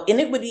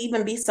it would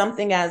even be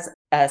something as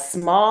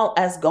small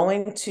as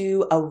going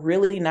to a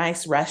really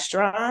nice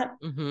restaurant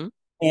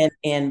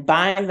and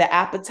buying the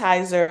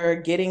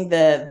appetizer, getting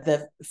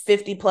the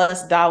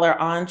 $50+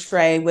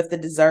 entree with the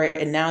dessert.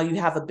 And now you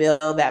have a bill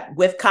that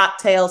with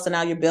cocktails. So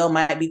now your bill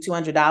might be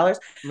 $200.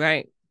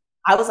 Right.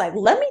 I was like,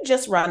 let me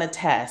just run a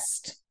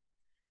test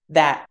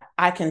that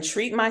I can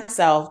treat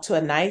myself to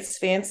a nice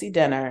fancy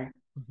dinner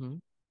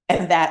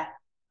and that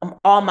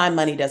all my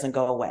money doesn't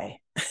go away.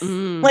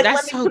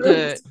 That's so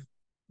good.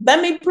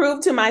 Let me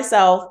prove to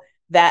myself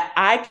that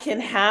I can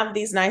have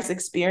these nice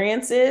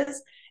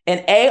experiences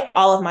and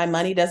all of my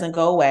money doesn't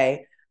go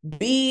away,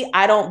 B,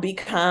 I don't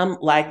become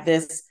like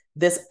this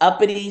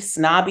uppity,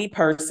 snobby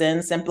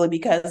person simply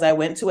because I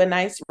went to a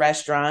nice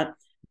restaurant.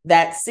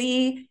 That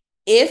C,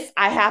 if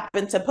I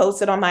happen to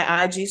post it on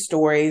my IG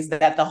stories,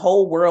 that the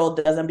whole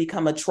world doesn't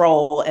become a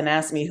troll and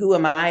ask me, who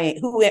am I?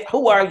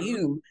 Who are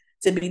you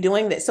to be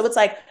doing this? So it's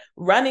like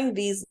running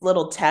these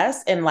little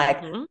tests, and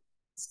like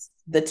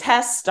the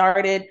test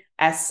started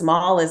as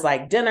small as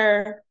like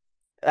dinner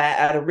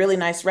at a really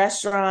nice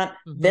restaurant.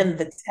 Then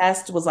the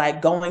test was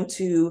like going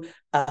to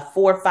a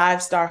 4 or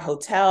 5-star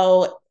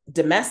hotel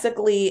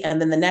domestically. And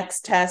then the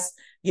next test,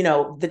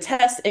 the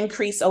tests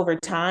increase over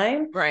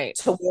time. Right.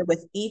 To where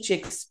with each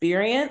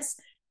experience,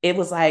 it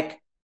was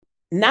like,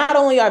 not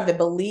only are the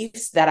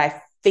beliefs that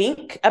I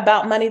think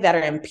about money that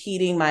are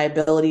impeding my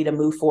ability to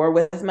move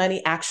forward with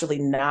money actually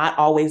not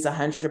always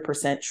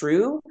 100%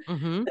 true,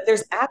 but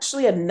there's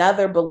actually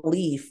another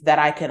belief that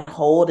I can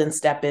hold and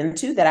step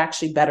into that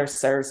actually better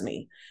serves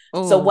me.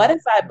 Ooh. So what if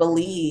I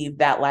believe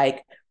that,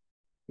 like,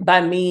 by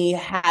me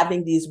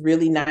having these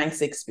really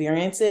nice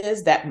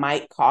experiences that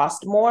might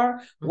cost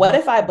more, what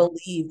if I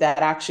believe that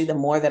actually the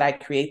more that I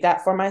create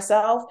that for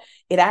myself,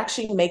 it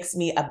actually makes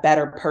me a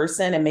better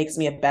person and makes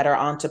me a better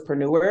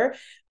entrepreneur,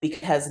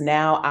 because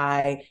now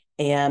I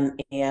am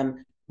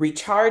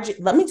recharging.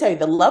 Let me tell you,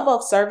 the level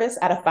of service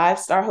at a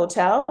 5-star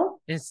hotel,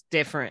 it's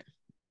different.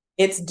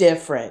 It's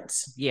different.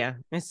 Yeah,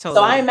 it's totally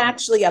so I'm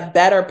actually a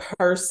better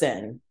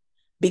person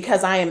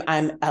because I'm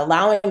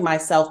allowing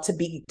myself to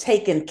be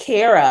taken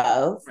care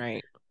of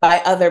by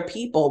other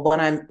people when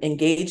I'm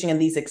engaging in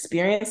these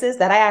experiences,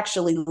 that I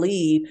actually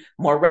leave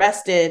more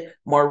rested,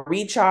 more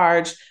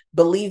recharged,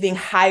 believing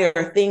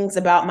higher things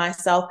about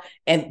myself.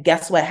 And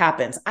guess what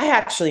happens? I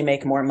actually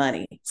make more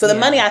money. So the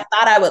money I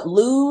thought I would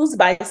lose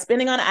by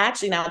spending on it, I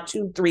actually now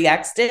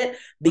 2-3x'd it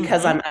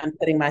because I'm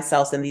putting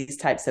myself in these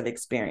types of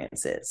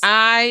experiences.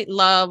 I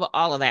love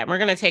all of that. We're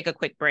going to take a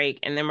quick break,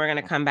 and then we're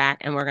going to come back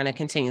and we're going to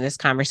continue this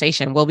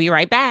conversation. We'll be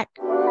right back.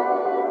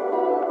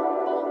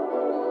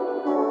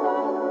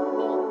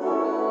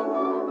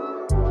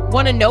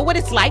 Want to know what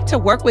it's like to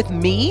work with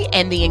me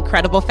and the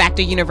Incredible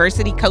Factor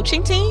University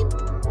coaching team?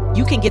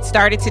 You can get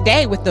started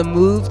today with the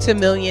Move to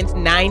Millions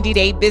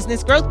 90-day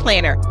business growth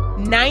planner.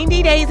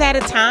 90 days at a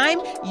time,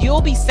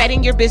 you'll be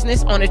setting your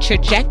business on a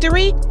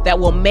trajectory that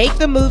will make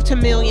the move to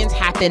millions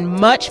happen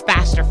much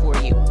faster for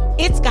you.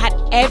 It's got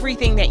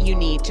everything that you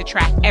need to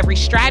track every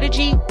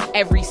strategy,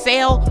 every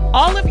sale,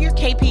 all of your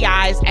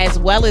KPIs, as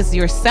well as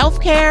your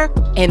self-care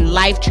and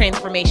life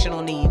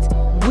transformational needs.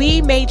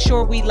 We made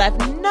sure we left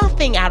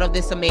nothing out of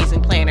this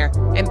amazing planner.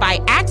 And by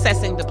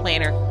accessing the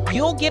planner,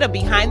 you'll get a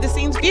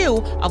behind-the-scenes view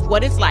of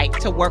what it's like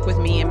to work with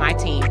me and my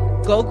team.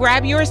 Go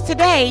grab yours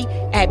today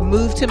at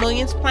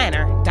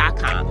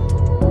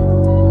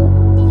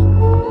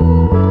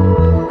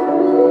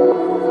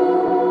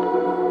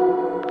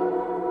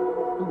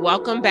movetomillionsplanner.com.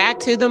 Welcome back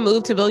to the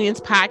Move to Millions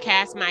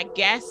podcast. My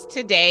guest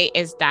today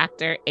is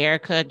Dr.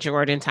 Erica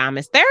Jordan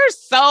Thomas. There are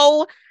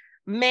so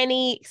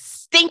many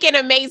stinking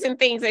amazing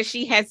things that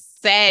she has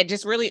said,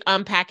 just really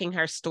unpacking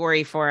her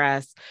story for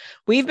us.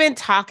 We've been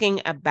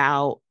talking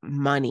about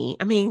money.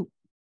 I mean,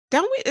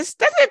 doesn't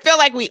it feel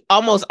like we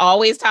almost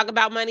always talk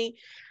about money?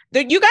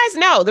 You guys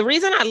know the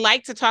reason I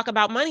like to talk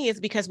about money is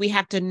because we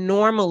have to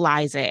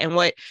normalize it. And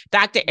what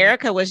Dr.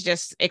 Erica was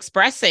just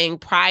expressing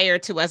prior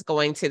to us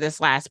going to this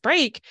last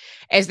break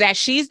is that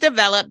she's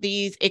developed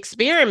these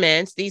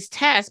experiments, these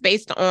tests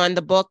based on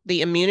the book,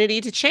 The Immunity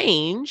to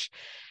Change,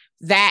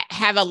 that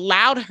have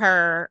allowed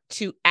her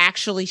to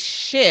actually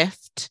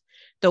shift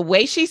the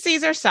way she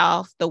sees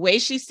herself, the way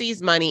she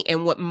sees money,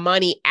 and what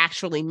money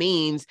actually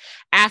means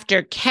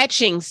after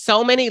catching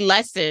so many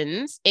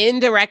lessons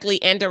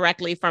indirectly and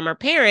directly from her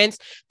parents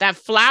that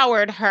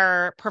flowered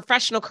her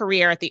professional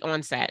career at the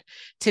onset.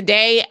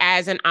 Today,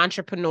 as an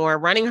entrepreneur,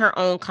 running her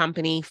own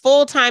company,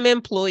 full-time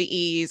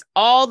employees,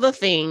 all the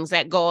things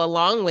that go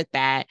along with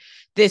that,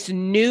 this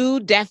new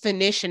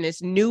definition,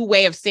 this new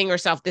way of seeing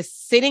herself, this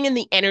sitting in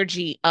the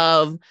energy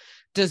of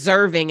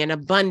deserving and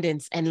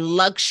abundance and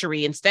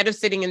luxury instead of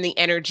sitting in the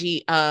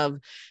energy of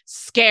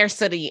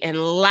scarcity and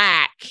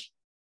lack,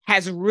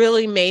 has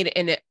really made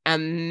an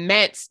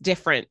immense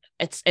difference.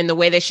 It's in the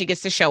way that she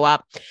gets to show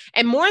up.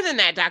 And more than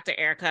that, Dr.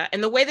 Erica,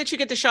 and the way that you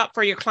get to show up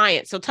for your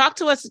clients. So talk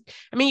to us.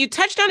 I mean, you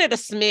touched on it a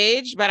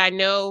smidge, but I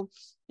know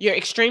you're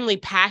extremely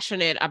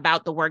passionate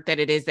about the work that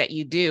it is that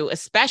you do,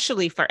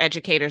 especially for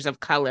educators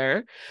of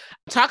color.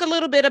 Talk a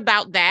little bit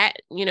about that,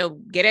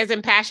 get as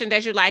impassioned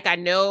as you like. I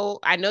know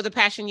the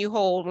passion you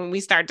hold when we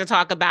start to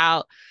talk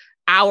about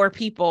our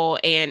people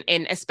and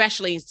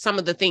especially some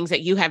of the things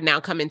that you have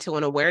now come into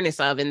an awareness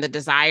of and the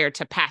desire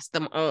to pass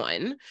them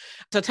on.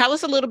 So tell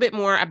us a little bit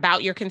more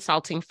about your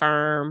consulting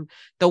firm,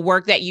 the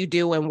work that you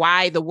do, and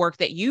why the work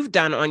that you've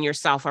done on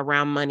yourself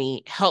around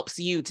money helps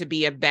you to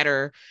be a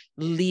better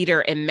leader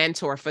and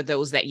mentor for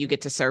those that you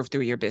get to serve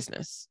through your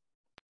business.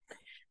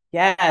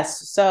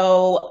 Yes.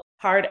 So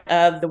part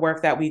of the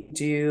work that we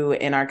do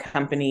in our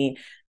company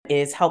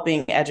is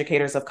helping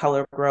educators of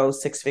color grow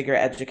 6-figure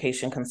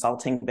education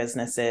consulting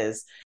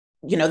businesses.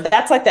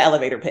 that's like the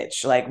elevator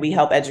pitch. Like, we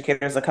help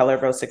educators of color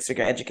grow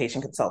six-figure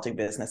education consulting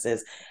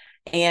businesses.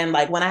 And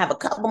like, when I have a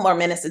couple more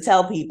minutes to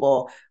tell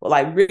people,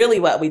 like, really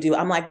what we do,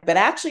 I'm like, but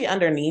actually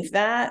underneath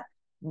that,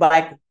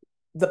 like,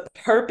 the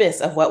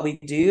purpose of what we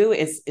do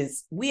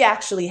is we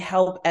actually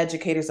help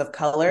educators of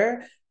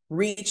color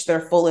reach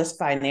their fullest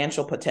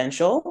financial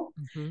potential.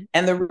 Mm-hmm.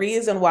 And the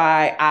reason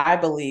why I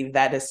believe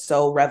that is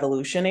so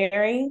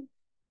revolutionary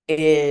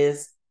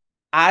is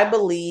I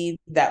believe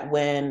that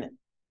when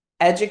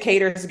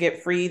educators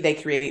get free, they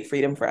create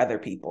freedom for other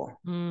people.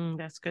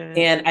 That's good.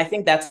 And I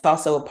think that's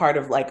also a part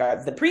of like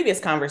the previous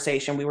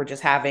conversation we were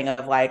just having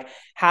of like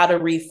how to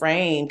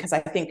reframe, because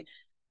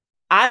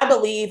I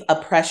believe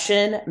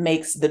oppression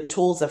makes the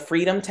tools of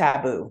freedom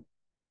taboo.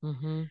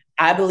 Mm-hmm.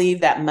 I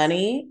believe that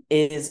money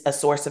is a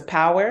source of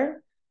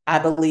power. I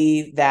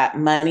believe that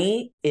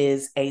money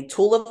is a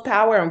tool of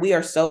power, and we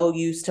are so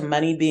used to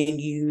money being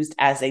used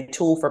as a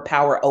tool for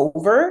power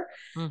over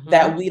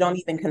that we don't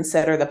even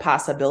consider the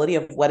possibility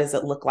of what does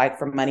it look like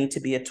for money to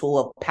be a tool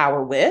of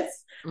power with,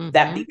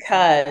 that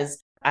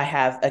because I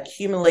have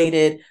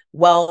accumulated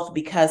wealth,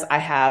 because I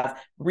have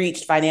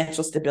reached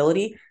financial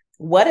stability,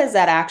 what is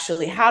that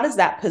actually, how does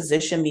that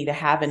position me to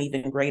have an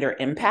even greater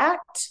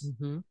impact?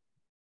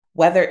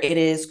 Whether it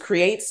is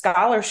create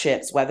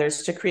scholarships, whether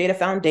it's to create a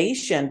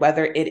foundation,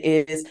 whether it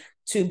is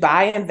to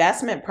buy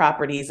investment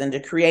properties and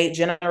to create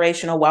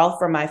generational wealth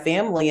for my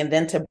family, and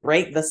then to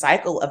break the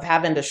cycle of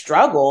having to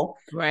struggle,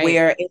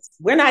 where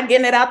we're not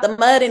getting it out the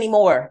mud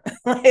anymore.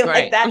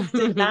 Like that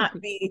should not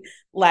be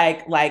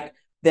like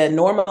the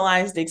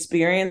normalized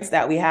experience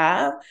that we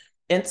have.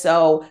 And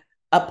so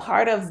a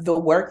part of the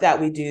work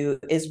that we do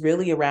is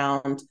really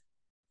around,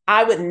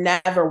 I would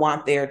never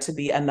want there to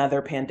be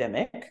another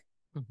pandemic.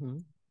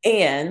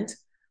 And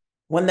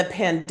when the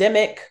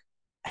pandemic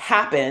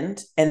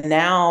happened, and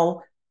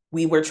now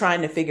we were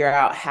trying to figure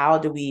out how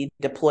do we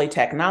deploy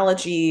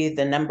technology,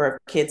 the number of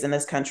kids in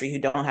this country who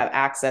don't have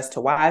access to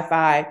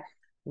Wi-Fi,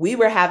 we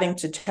were having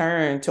to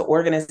turn to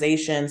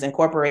organizations and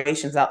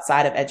corporations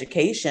outside of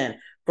education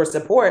for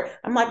support.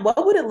 I'm like,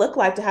 what would it look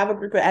like to have a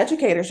group of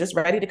educators just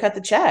ready to cut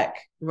the check?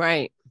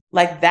 Right.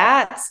 Like,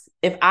 that's,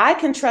 if I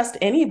can trust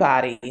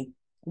anybody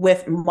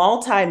with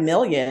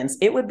multi-millions,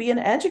 it would be an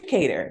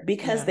educator,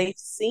 because they've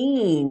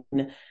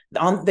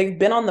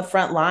been on the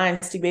front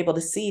lines to be able to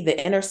see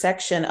the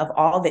intersection of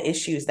all the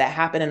issues that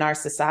happen in our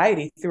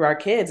society through our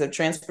kids, of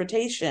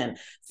transportation,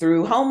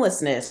 through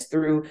homelessness,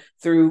 through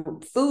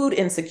food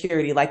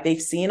insecurity. Like,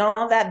 they've seen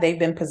all that, they've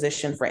been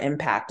positioned for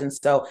impact. And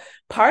so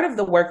part of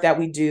the work that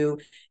we do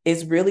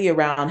is really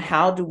around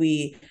how do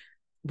we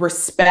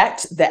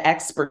respect the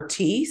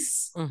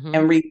expertise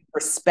and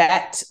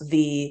respect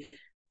the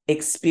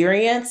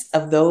experience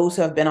of those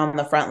who have been on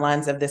the front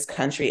lines of this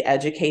country,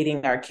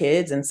 educating our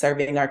kids and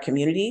serving our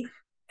community.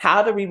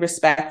 How do we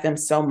respect them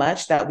so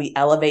much that we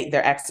elevate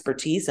their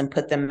expertise and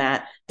put them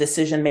at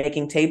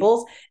decision-making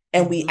tables,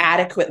 and we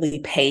adequately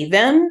pay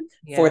them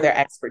for their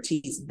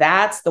expertise?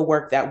 That's the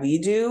work that we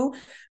do.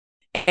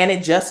 And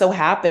it just so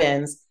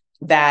happens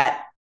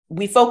that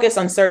we focus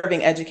on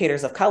serving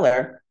educators of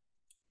color,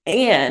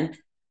 and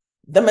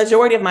the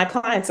majority of my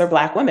clients are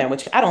Black women,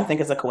 which I don't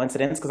think is a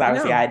coincidence, because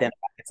obviously I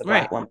identify as a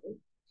Black woman.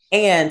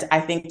 And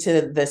I think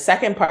to the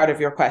second part of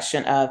your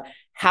question of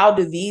how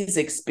do these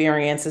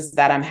experiences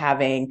that I'm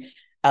having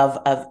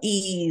of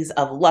ease,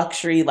 of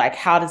luxury, like,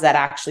 how does that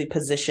actually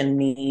position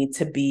me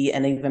to be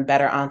an even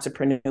better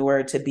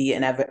entrepreneur, to be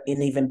an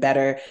even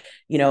better,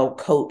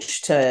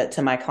 coach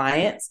to my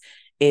clients,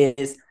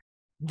 is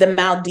the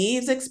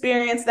Maldives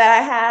experience that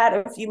I had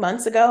a few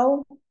months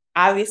ago.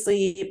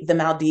 Obviously, the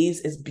Maldives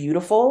is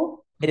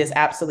beautiful. It is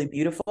absolutely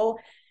beautiful.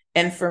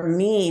 And for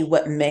me,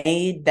 what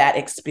made that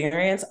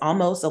experience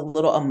almost a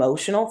little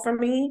emotional for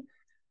me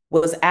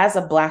was, as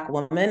a Black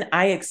woman,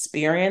 I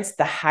experienced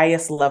the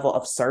highest level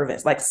of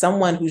service, like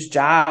someone whose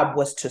job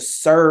was to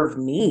serve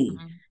me.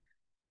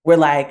 Where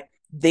like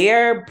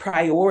their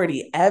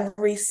priority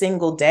every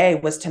single day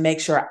was to make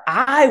sure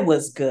I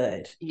was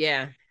good.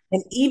 Yeah.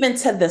 And even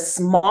to the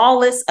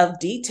smallest of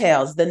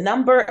details, the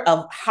number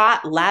of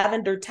hot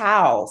lavender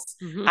towels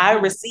I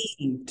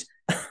received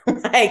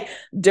like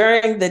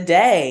during the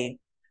day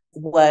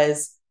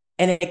was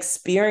an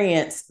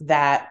experience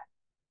that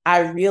I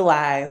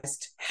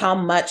realized how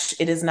much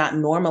it is not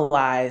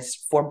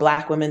normalized for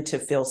Black women to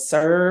feel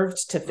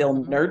served, to feel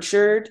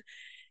nurtured.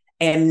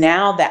 And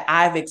now that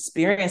I've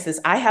experienced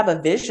this, I have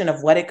a vision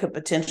of what it could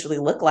potentially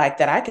look like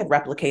that I could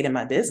replicate in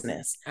my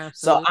business.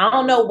 Absolutely. So I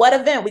don't know what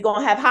event we're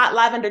going to have hot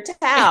lavender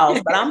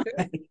towels, but I'm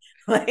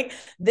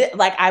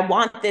I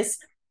want this.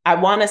 I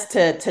want us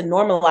to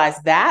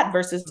normalize that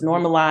versus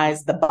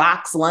normalize the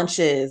box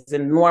lunches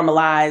and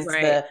normalize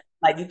the,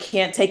 like, you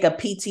can't take a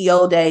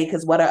PTO day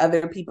because what are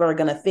other people are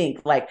going to think?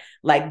 Like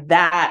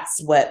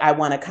that's what I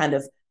want to kind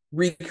of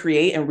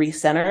recreate and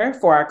recenter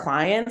for our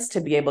clients,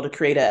 to be able to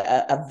create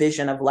a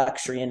vision of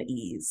luxury and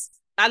ease.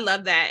 I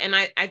love that. And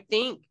I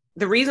think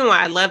the reason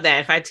why I love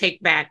that, if I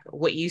take back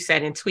what you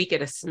said and tweak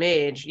it a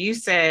smidge, you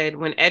said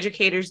when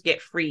educators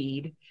get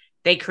freed,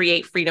 they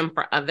create freedom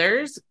for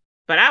others.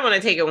 But I want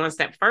to take it one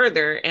step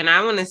further. And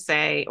I want to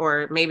say,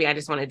 or maybe I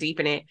just want to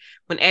deepen it.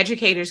 When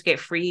educators get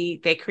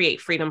free, they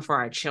create freedom for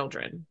our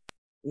children.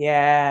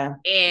 Yeah.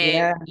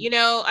 And,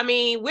 I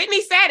mean,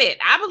 Whitney said it.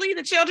 I believe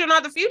the children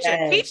are the future.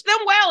 Yes. Teach them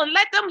well and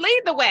let them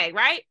lead the way,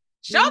 right?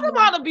 Show them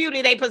all the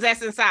beauty they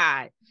possess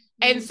inside.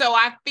 And so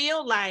I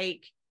feel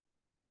like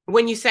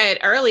when you said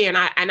earlier,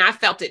 and I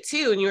felt it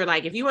too, and you were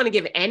like, if you want to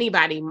give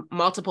anybody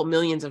multiple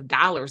millions of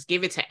dollars,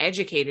 give it to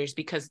educators,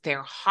 because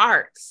their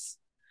hearts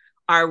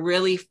are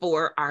really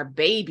for our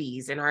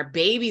babies, and our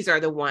babies are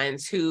the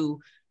ones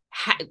who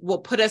will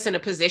put us in a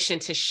position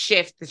to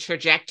shift the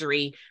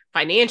trajectory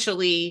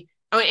financially,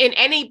 in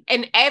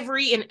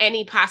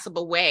any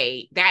possible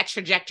way. That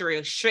trajectory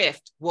of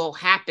shift will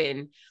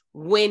happen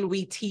when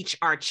we teach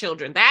our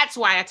children. That's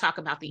why I talk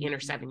about the inner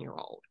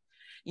 7-year-old,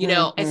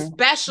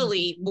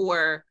 especially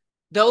for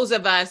those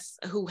of us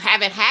who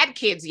haven't had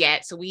kids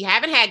yet. So we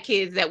haven't had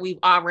kids that we've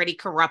already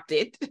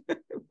corrupted,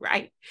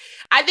 right?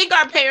 I think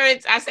our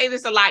parents, I say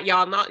this a lot,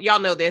 y'all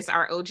know this,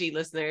 our OG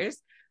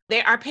listeners,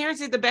 our parents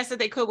did the best that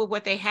they could with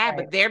what they had, right,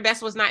 but their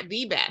best was not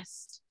the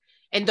best.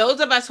 And those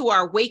of us who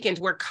are awakened,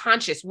 we're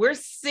conscious. We're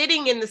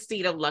sitting in the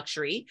seat of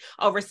luxury,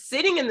 or we're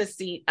sitting in the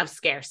seat of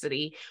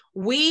scarcity.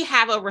 We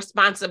have a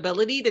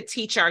responsibility to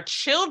teach our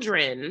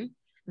children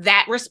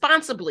that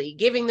responsibly,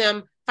 giving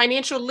them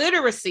financial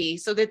literacy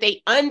so that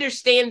they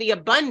understand the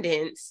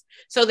abundance,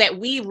 so that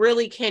we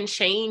really can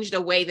change the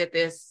way that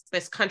this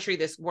country,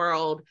 this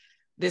world,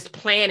 this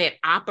planet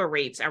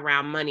operates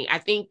around money. I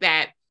think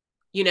that,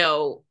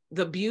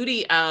 the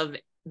beauty of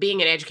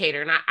being an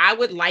educator, and I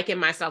would liken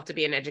myself to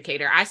be an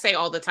educator. I say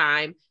all the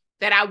time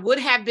that I would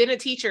have been a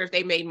teacher if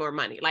they made more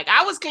money. Like,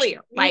 I was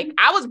clear. Like,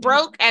 I was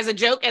broke as a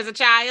joke as a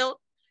child.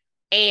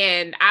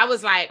 And I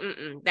was like,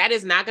 that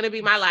is not going to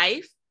be my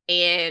life.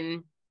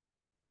 And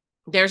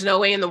there's no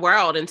way in the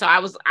world. And so I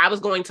was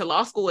going to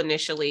law school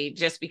initially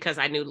just because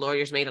I knew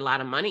lawyers made a lot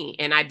of money,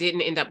 and I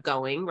didn't end up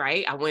going,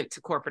 right? I went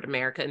to corporate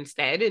America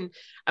instead. And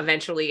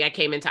eventually I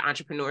came into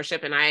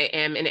entrepreneurship, and I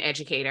am an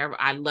educator.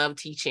 I love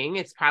teaching.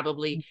 It's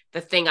probably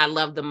the thing I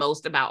love the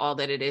most about all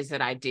that it is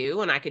that I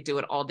do. And I could do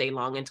it all day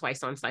long and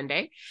twice on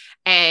Sunday.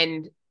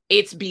 And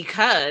it's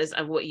because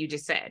of what you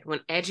just said. When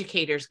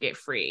educators get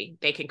free,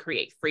 they can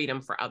create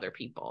freedom for other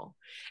people.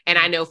 And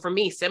I know for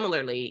me,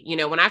 similarly,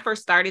 when I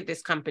first started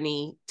this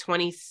company,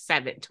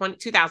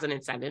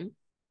 2007,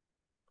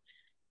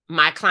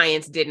 my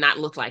clients did not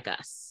look like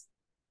us.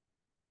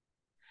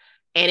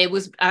 And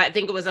I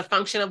think it was a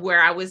function of where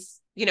I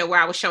was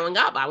showing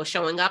up. I was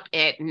showing up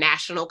at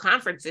national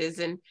conferences,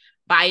 and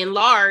by and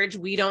large,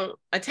 we don't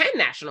attend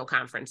national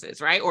conferences,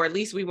 right? Or at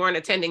least we weren't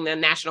attending the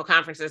national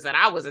conferences that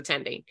I was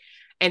attending.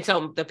 And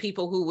so the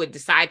people who would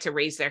decide to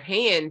raise their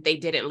hand, they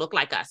didn't look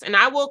like us. And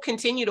I will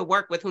continue to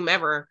work with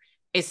whomever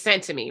is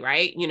sent to me,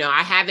 right?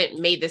 I haven't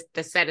made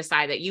the set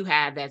aside that you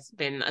have that's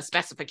been a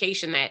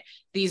specification that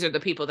these are the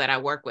people that I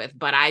work with.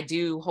 But I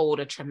do hold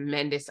a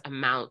tremendous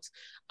amount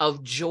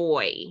of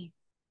joy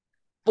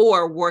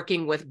for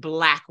working with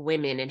Black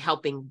women and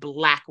helping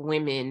Black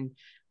women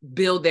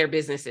build their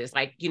businesses.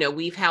 Like,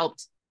 we've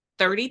helped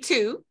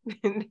 32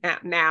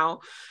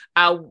 now.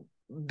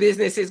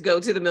 Businesses go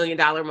to the $1 million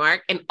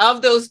mark. And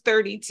of those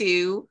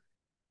 32,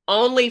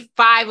 only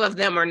 5 of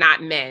them are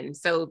not men.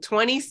 So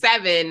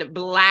 27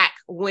 Black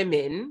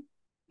women,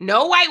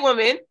 no white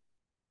women,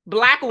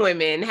 Black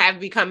women have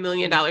become $1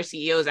 million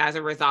CEOs as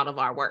a result of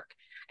our work.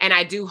 And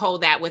I do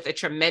hold that with a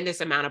tremendous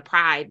amount of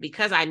pride,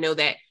 because I know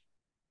that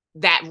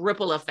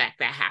ripple effect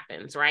that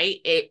happens, right?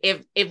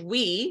 If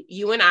we,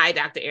 you and I,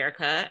 Dr.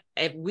 Erica,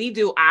 if we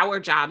do our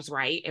jobs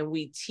right, and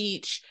we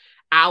teach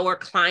our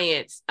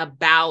clients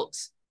about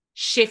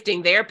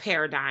shifting their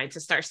paradigm to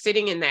start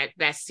sitting in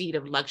that seat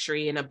of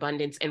luxury and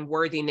abundance and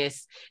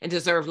worthiness and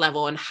deserve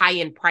level and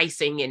high-end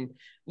pricing and,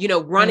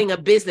 running a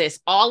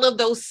business, all of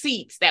those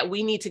seats that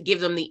we need to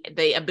give them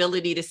the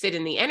ability to sit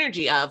in the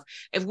energy of,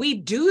 if we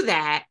do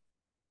that,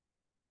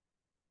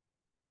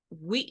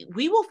 we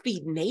will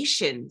feed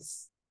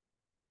nations.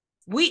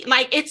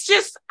 It's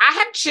just, I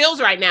have chills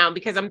right now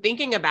because I'm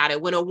thinking about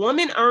it. When a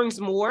woman earns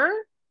more,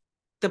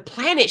 the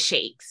planet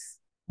shakes.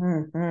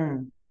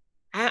 Mm-hmm.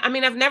 I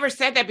mean, I've never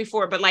said that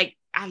before, but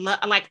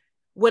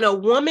when a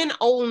woman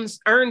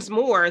earns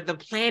more, the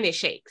planet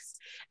shakes.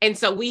 And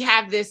so we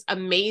have this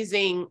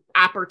amazing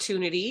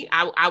opportunity.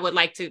 I would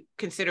like to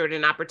consider it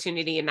an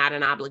opportunity and not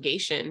an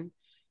obligation,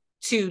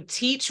 to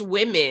teach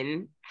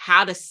women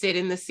how to sit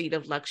in the seat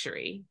of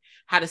luxury,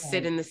 how to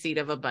sit in the seat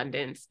of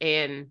abundance.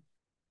 And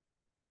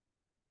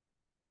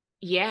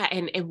yeah,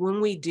 and when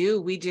we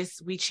do, we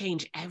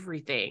change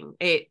everything.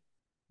 I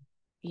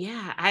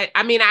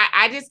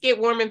just get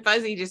warm and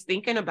fuzzy just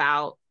thinking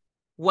about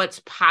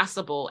what's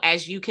possible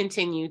as you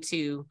continue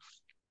to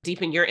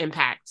deepen your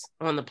impact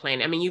on the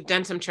planet. I mean, you've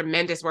done some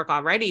tremendous work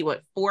already.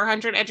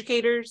 400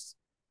 educators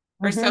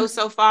or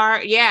so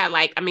far? Yeah,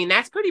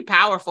 that's pretty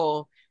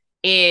powerful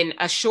in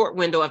a short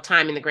window of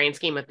time in the grand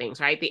scheme of things,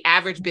 right? The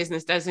average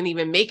business doesn't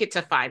even make it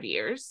to 5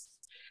 years.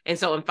 And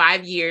so in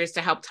 5 years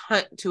to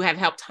have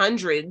helped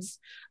hundreds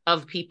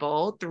of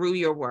people through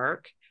your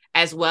work,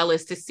 as well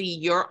as to see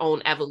your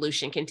own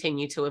evolution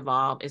continue to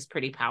evolve is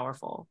pretty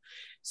powerful.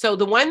 So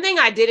the one thing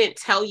I didn't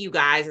tell you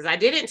guys is I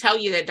didn't tell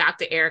you that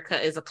Dr. Erica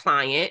is a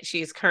client.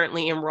 She's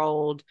currently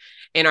enrolled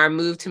in our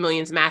Move to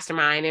Millions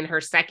Mastermind in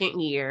her second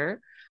year.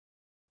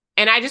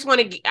 And I just want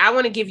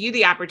to give you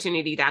the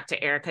opportunity, Dr.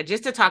 Erica,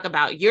 just to talk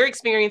about your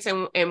experience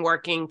in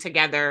working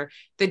together,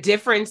 the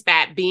difference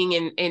that being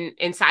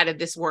inside of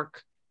this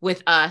work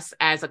with us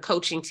as a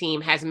coaching team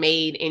has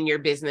made in your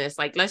business.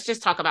 Like, let's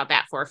just talk about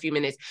that for a few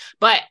minutes.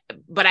 But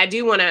I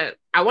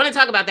want to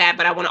talk about that,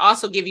 but I want to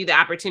also give you the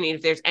opportunity,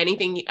 if there's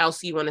anything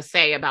else you want to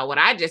say about what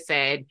I just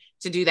said,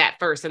 to do that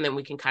first, and then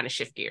we can kind of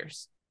shift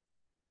gears.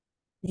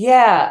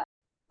 Yeah.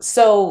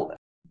 So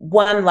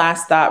one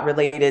last thought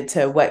related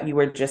to what you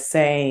were just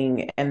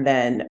saying, and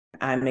then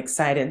I'm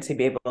excited to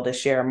be able to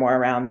share more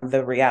around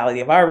the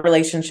reality of our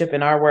relationship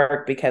and our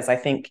work, because I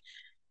think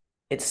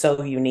it's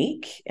so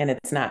unique and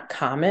it's not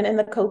common in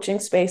the coaching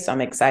space. So I'm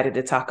excited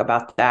to talk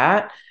about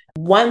that.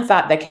 One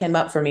thought that came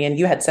up for me, and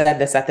you had said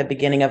this at the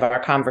beginning of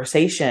our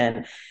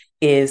conversation,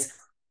 is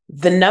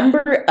the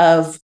number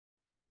of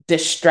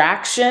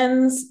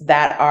distractions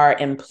that are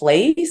in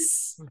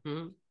place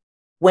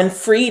when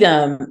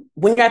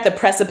you're at the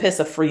precipice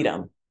of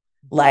freedom,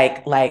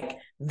 like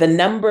the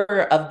number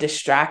of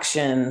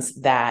distractions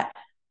that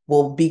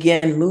will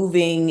begin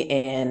moving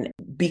and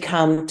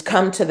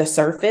come to the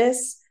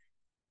surface,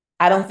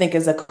 I don't think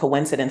is a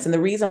coincidence. And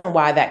the reason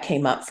why that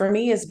came up for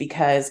me is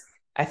because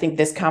I think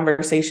this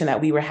conversation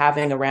that we were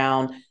having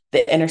around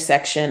the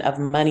intersection of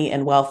money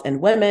and wealth in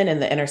women,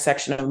 and the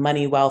intersection of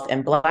money, wealth,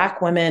 and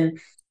Black women,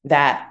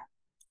 that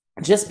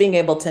just being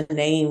able to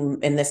name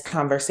in this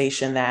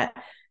conversation that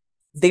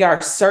there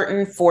are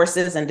certain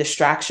forces and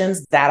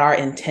distractions that are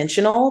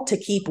intentional to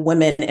keep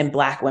women and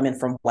Black women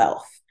from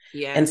wealth.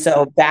 Yeah. And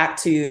so back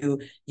to,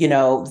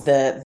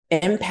 the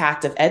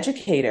impact of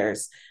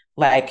educators,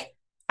 like,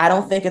 I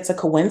don't think it's a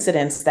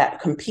coincidence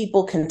that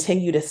people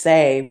continue to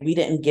say we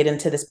didn't get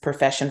into this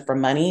profession for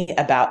money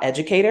about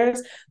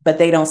educators, but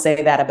they don't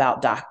say that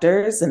about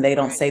doctors, and they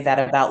don't say that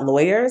about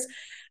lawyers.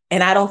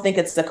 And I don't think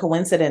it's a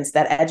coincidence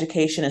that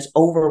education is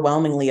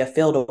overwhelmingly a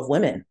field of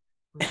women.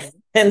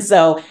 And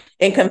so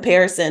in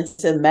comparison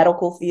to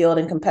medical field,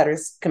 in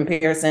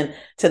comparison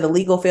to the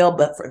legal field,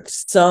 but for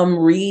some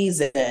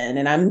reason,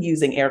 and I'm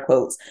using air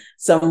quotes,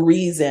 some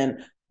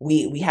reason,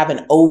 we have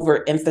an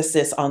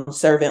overemphasis on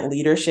servant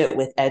leadership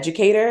with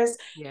educators.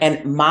 Yeah.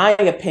 And my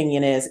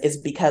opinion is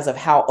because of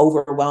how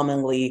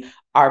overwhelmingly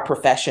our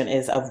profession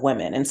is of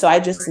women. And so I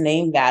just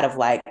named that of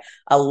like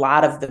a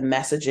lot of the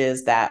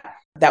messages that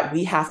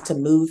we have to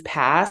move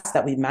past,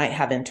 that we might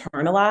have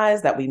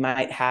internalized, that we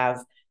might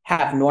have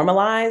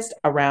normalized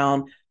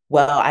around,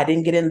 well, I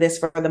didn't get in this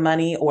for the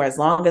money, or as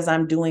long as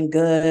I'm doing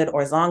good,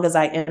 or as long as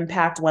I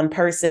impact one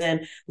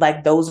person.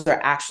 Like, those are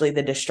actually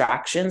the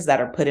distractions that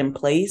are put in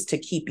place to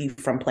keep you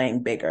from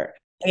playing bigger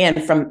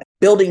and from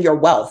building your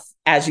wealth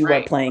as you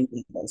were playing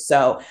bigger.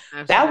 So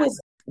absolutely. That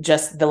was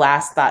just the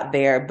last thought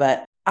there.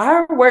 But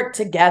our work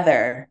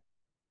together,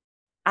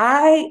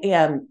 I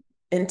am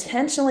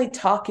intentionally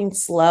talking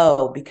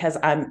slow because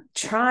I'm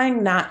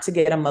trying not to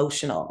get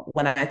emotional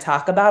when I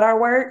talk about our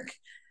work.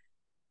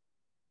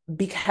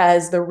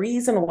 Because the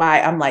reason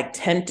why I'm like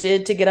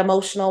tempted to get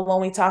emotional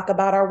when we talk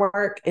about our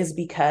work is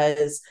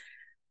because,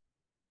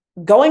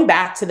 going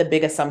back to the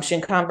big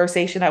assumption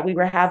conversation that we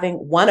were having,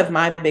 one of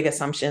my big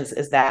assumptions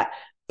is that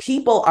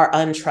people are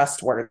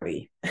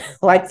untrustworthy.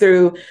 Like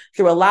through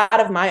a lot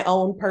of my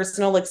own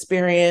personal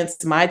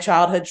experience, my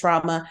childhood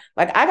trauma,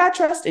 like I got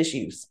trust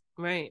issues.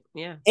 Right.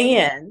 Yeah.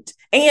 And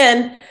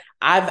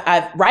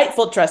I've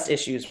rightful trust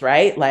issues,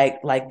 right?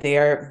 Like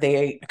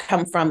they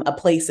come from a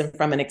place and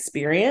from an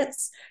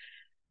experience.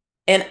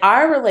 And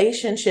our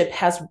relationship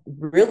has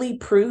really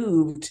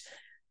proved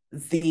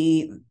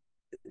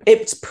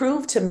it's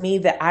proved to me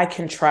that I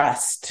can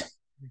trust.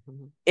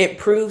 Mm-hmm. It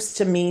proves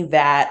to me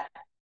that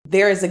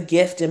there is a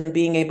gift in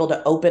being able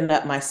to open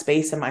up my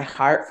space and my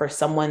heart for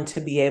someone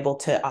to be able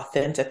to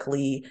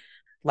authentically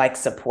like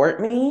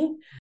support me.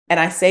 And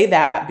I say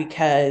that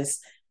because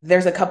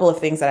there's a couple of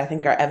things that I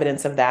think are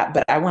evidence of that,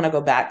 but I want to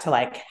go back to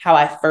like how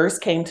I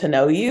first came to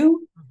know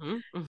you,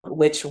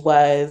 which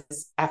was,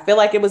 I feel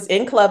like it was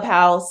in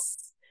Clubhouse.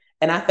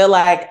 And I feel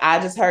like I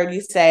just heard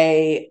you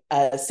say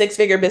a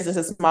 6-figure business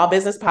is small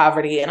business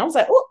poverty. And I was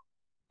like, oh,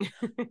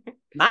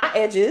 my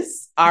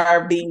edges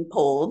are being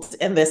pulled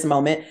in this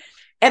moment.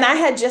 And I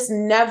had just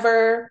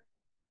never,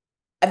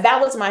 that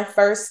was my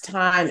first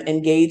time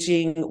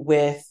engaging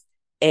with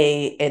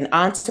an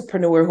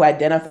entrepreneur who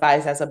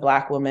identifies as a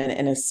Black woman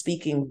and is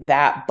speaking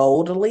that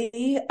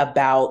boldly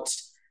about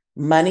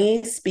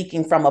money,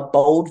 speaking from a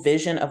bold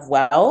vision of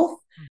wealth.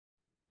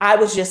 I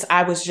was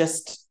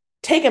just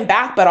taken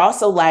back, but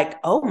also like,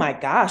 oh my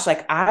gosh,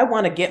 like I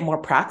want to get more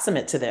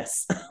proximate to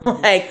this.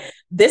 Like,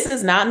 this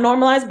is not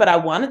normalized, but I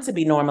want it to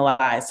be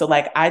normalized. So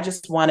like, I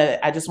just want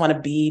to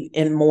be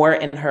in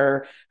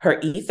her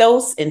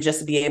ethos and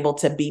just be able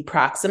to be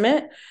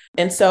proximate.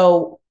 And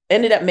so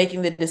ended up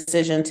making the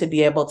decision to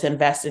be able to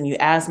invest in you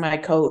as my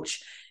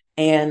coach.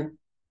 And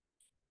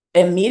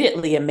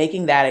immediately in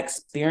making that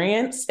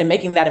experience and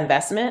making that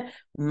investment,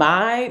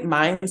 my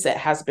mindset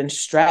has been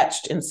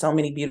stretched in so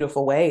many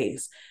beautiful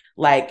ways.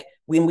 Like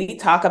when we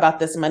talk about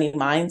this money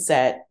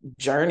mindset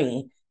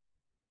journey,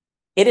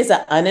 it is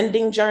an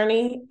unending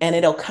journey, and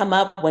it'll come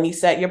up when you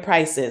set your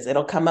prices.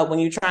 It'll come up when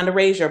you're trying to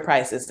raise your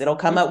prices. It'll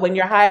come up when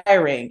you're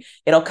hiring.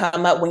 It'll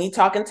come up when you're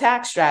talking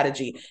tax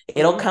strategy.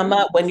 It'll come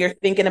up when you're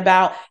thinking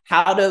about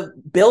how to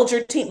build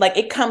your team. Like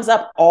it comes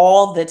up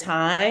all the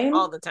time.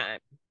 All the time.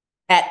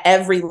 At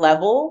every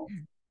level.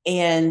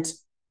 And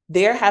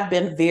there have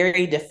been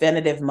very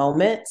definitive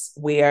moments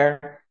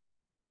where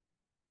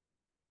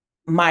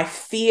my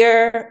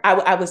fear,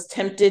 I was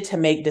tempted to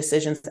make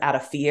decisions out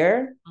of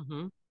fear.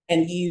 Mm-hmm.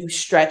 And you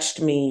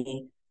stretched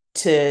me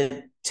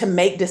to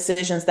make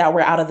decisions that were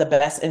out of the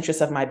best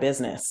interest of my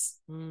business.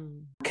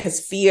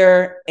 Because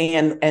fear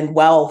and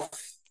wealth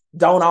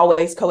don't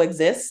always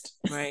coexist.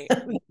 Right.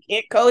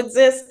 Can't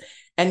coexist.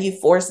 And you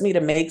forced me to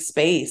make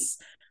space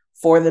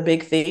for the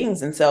big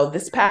things. And so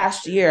this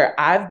past year,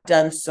 I've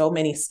done so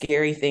many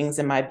scary things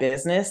in my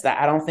business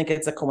that I don't think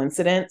it's a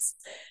coincidence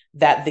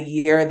that the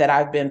year that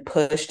I've been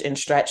pushed and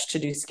stretched to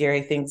do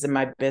scary things in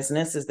my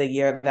business is the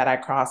year that I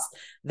crossed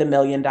the $1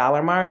 million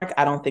mark.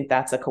 I don't think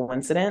that's a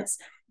coincidence.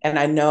 And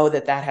I know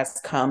that that has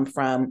come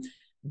from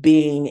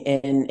being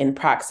in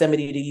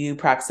proximity to you,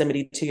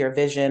 proximity to your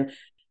vision,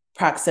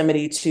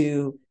 proximity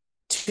to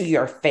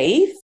your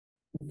faith.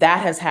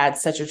 That has had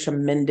such a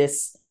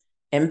tremendous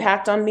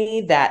impact on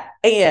me, that,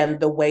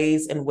 and the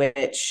ways in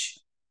which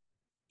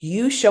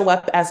you show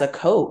up as a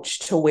coach,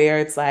 to where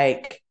it's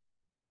like,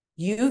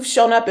 you've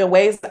shown up in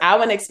ways I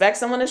wouldn't expect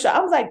someone to show. I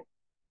was like,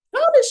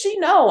 how does she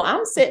know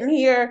I'm sitting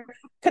here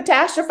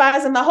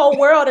catastrophizing the whole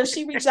world? And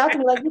she reached out to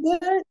me like, you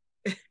good?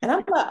 And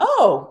I'm like,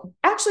 oh,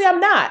 actually, I'm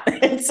not.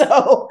 And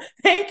so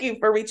thank you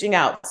for reaching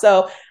out.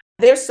 So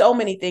there's so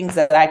many things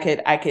that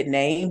I could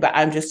name, but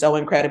I'm just so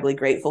incredibly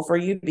grateful for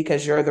you,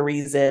 because you're the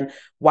reason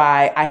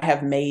why I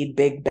have made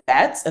big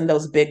bets. And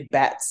those big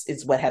bets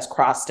is what has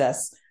crossed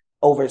us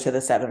over to the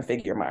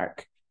 7-figure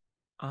mark.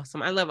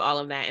 Awesome. I love all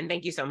of that. And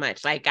thank you so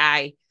much. Like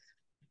I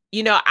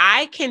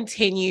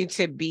continue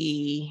to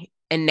be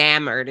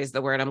enamored, is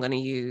the word I'm going to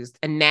use,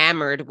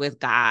 enamored with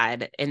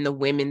God and the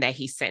women that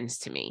he sends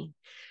to me.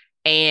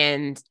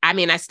 And I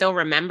mean, I still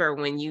remember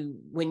when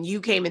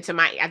you came into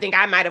I think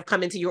I might've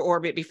come into your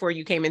orbit before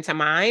you came into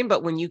mine,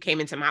 but when you came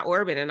into my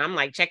orbit and I'm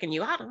like checking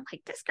you out, I'm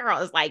like, this girl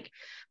is like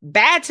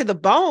bad to the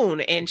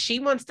bone and she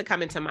wants to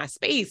come into my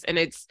space. And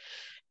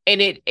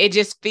it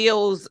just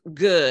feels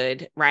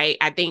good. Right.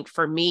 I think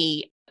for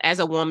me, as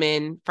a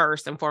woman,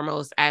 first and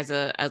foremost, as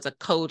a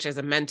coach, as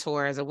a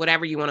mentor, as a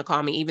whatever you want to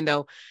call me, even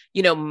though,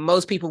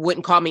 most people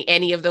wouldn't call me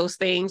any of those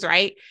things,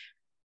 right?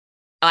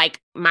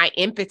 Like my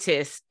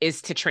impetus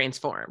is to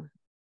transform.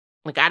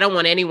 Like I don't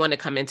want anyone to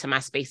come into my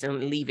space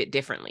and leave it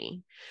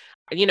differently,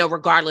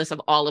 regardless of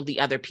all of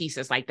the other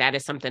pieces. Like that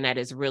is something that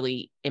is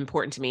really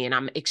important to me. And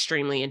I'm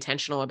extremely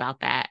intentional about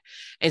that.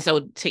 And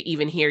so to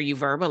even hear you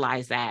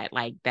verbalize that,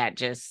 like that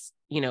just,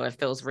 it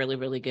feels really,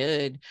 really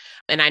good.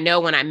 And I know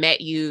when I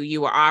met you,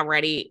 you were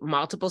already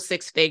multiple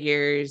 6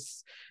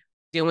 figures,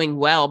 doing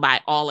well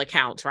by all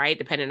accounts, right?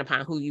 Depending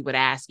upon who you would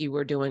ask, you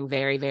were doing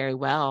very, very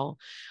well.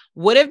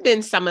 What have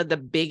been some of the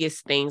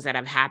biggest things that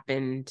have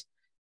happened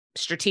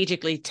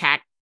strategically,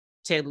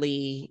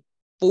 tactically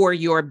for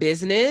your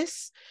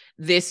business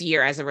this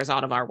year as a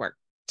result of our work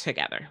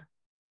together?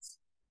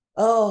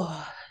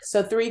 Oh,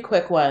 so 3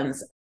 quick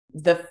ones.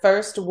 The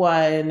first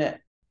one,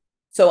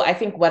 so I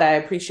think what I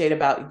appreciate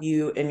about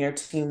you and your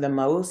team the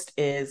most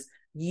is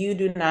you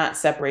do not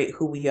separate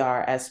who we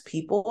are as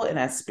people and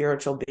as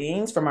spiritual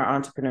beings from our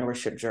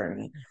entrepreneurship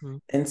journey. Mm-hmm.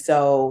 And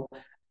so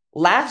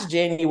last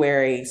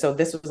January, so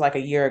this was like a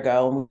year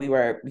ago,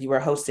 you were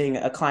hosting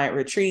a client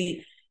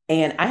retreat,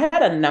 and I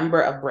had a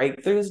number of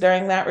breakthroughs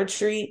during that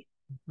retreat.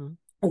 Mm-hmm.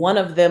 One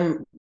of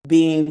them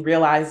being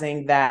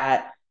realizing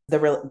that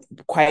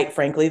quite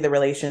frankly, the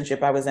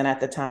relationship I was in at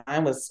the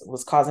time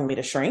was causing me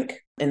to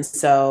shrink. And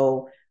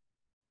so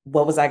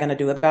what was I going to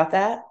do about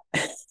that?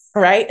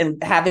 Right.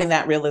 And having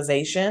that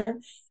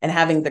realization and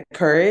having the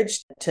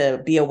courage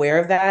to be aware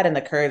of that and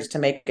the courage to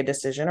make a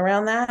decision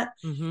around that.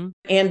 Mm-hmm.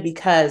 And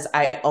because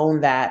I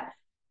own that,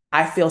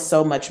 I feel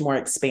so much more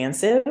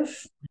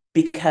expansive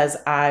because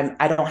I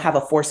don't have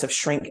a force of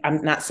shrink.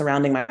 I'm not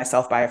surrounding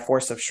myself by a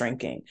force of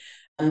shrinking.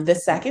 The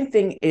second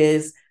thing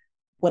is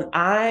when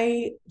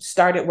I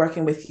started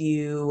working with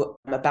you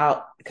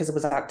because it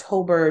was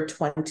October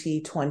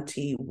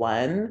 2021,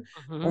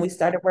 mm-hmm. when we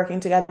started working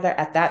together.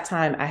 At that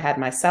time, I had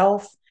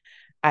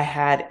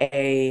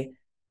a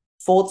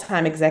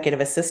full-time executive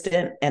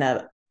assistant and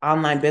an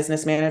online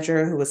business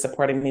manager who was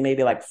supporting me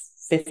maybe like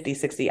 50,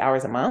 60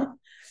 hours a month.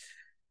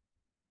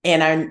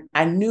 And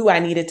I knew I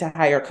needed to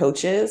hire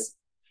coaches.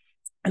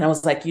 And I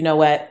was like, you know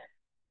what?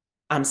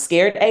 I'm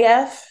scared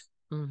AF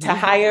mm-hmm. to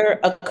hire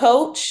a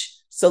coach.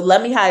 So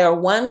let me hire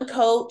one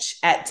coach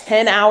at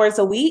 10 hours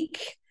a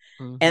week.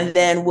 Mm-hmm. And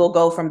then we'll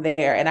go from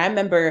there. And I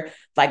remember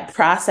like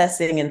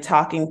processing and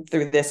talking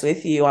through this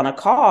with you on a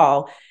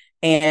call.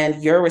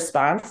 And your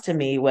response to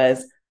me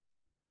was,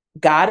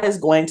 God is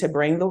going to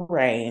bring the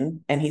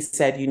rain. And he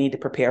said, you need to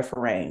prepare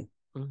for rain.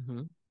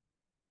 Mm-hmm.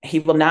 He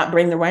will not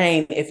bring the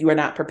rain if you are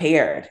not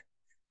prepared.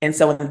 And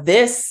so in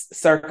this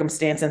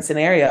circumstance and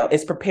scenario,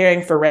 it's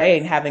preparing for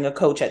rain, having a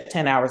coach at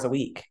 10 hours a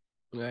week.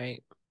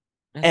 Right.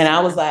 And I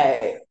was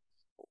like,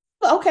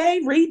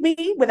 okay, read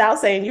me without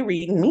saying you're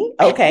reading me.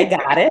 Okay,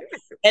 got it.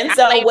 And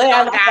so what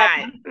I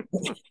like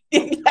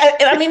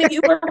and I mean,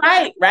 you were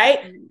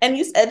right? And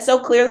you said so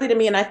clearly to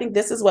me, and I think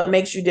this is what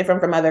makes you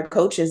different from other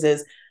coaches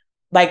is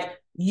like,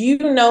 you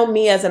know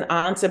me as an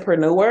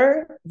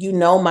entrepreneur, you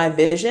know my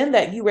vision,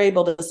 that you were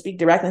able to speak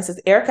directly and says,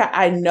 Erica,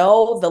 I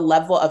know the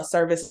level of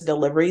service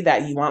delivery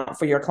that you want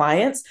for your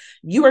clients.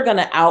 You are going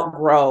to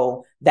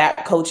outgrow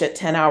that coach at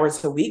 10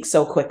 hours a week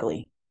so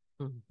quickly.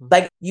 Mm-hmm.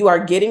 Like, you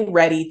are getting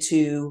ready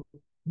to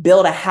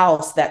build a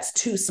house that's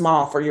too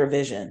small for your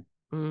vision.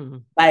 Mm-hmm.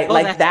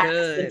 Like that's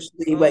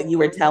essentially what you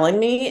were telling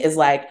me is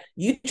like,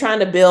 you trying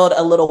to build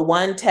a little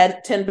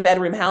 10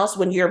 bedroom house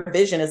when your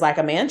vision is like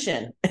a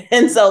mansion.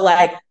 And so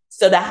like,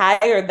 so to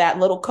hire that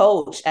little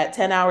coach at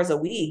 10 hours a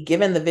week,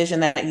 given the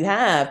vision that you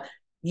have,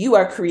 you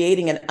are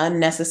creating an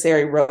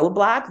unnecessary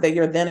roadblock that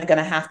you're then going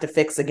to have to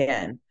fix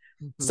again.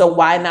 Mm-hmm. So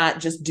why not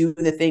just do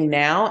the thing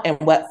now? And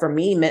what for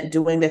me meant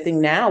doing the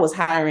thing now was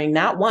hiring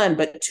not one,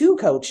 but two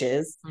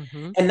coaches,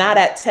 mm-hmm. and not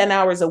at 10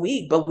 hours a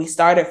week, but we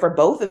started for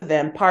both of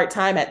them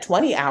part-time at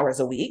 20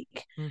 hours a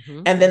week.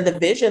 Mm-hmm. And then the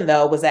vision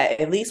though was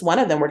that at least one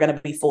of them were going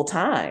to be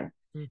full-time.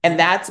 Mm-hmm. And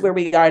that's where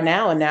we are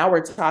now. And now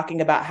we're talking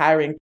about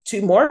hiring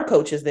 2 more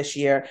coaches this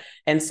year.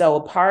 And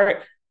so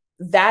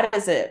that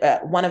is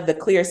one of the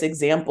clearest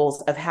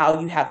examples of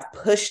how you have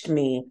pushed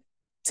me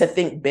to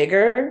think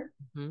bigger.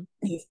 Mm-hmm.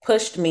 You've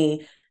pushed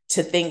me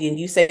to think, and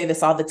you say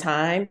this all the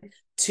time,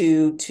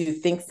 to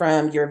think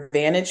from your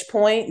vantage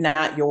point,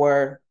 not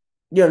your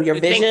vision.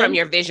 Think from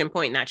your vision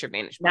point, not your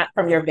vantage point. Not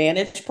from your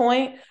vantage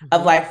point. Mm-hmm.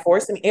 Of like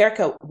forcing,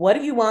 Erica, what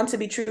do you want to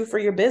be true for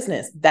your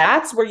business?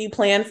 That's where you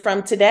plan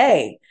from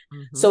today.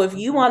 Mm-hmm. So if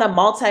you want a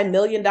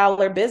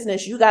multi-million-dollar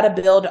business, you got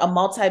to build a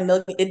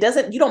multi-million.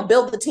 You don't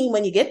build the team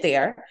when you get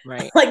there.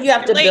 Right. Like, you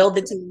have to build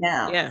the team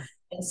now. Yeah.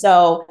 And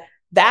so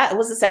that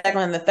was the second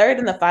one. And the third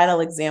and the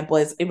final example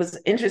is, it was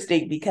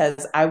interesting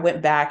because I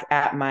went back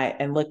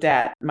and looked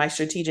at my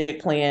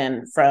strategic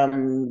plan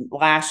from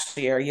last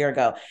year, a year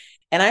ago.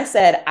 And I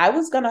said, I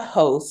was going to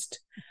host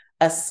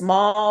a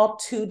small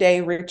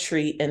 2-day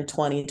retreat in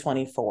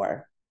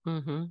 2024.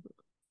 Mm-hmm.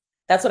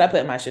 That's what I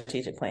put in my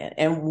strategic plan.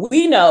 And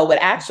we know what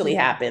actually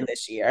happened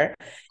this year.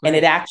 Right.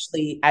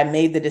 And I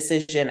made the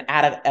decision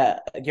out of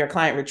your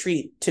client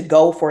retreat to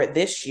go for it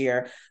this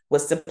year,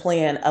 was to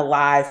plan a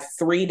live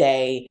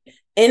 3-day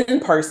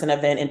in-person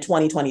event in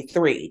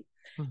 2023.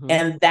 Mm-hmm.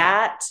 And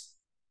that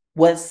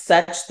was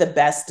such the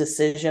best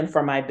decision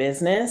for my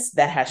business,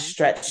 that has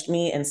stretched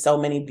me in so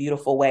many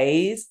beautiful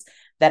ways,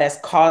 that has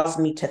caused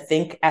me to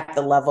think at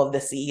the level of the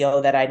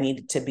CEO that I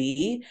needed to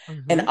be. Mm-hmm.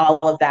 And all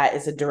of that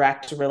is a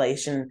direct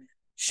relationship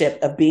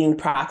of being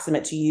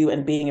proximate to you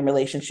and being in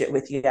relationship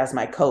with you as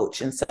my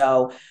coach. And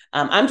so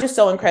I'm just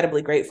so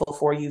incredibly grateful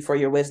for you, for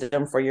your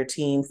wisdom, for your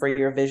team, for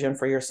your vision,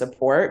 for your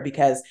support,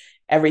 because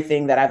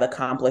everything that I've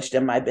accomplished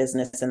in my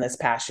business in this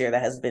past year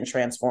that has been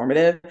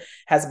transformative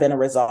has been a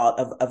result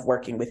of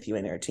working with you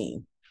and your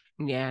team.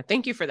 Yeah.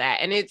 Thank you for that.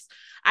 And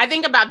I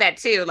think about that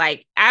too.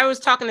 Like, I was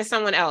talking to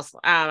someone else,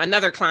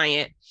 another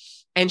client,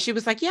 and she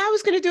was like, yeah, I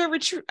was going to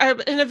do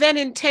an event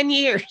in 10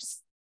 years.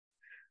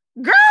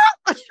 Girl,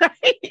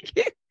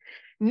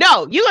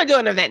 no, you're going to do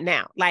an event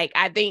now. Like,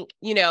 I think,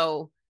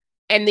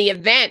 and the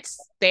events,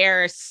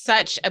 they're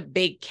such a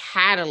big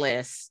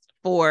catalyst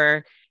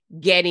for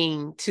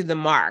getting to the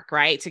mark,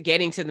 right? To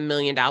getting to the $1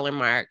 million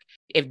mark.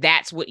 If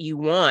that's what you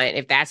want,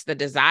 if that's the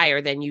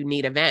desire, then you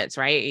need events,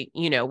 right?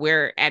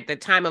 We're at the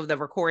time of the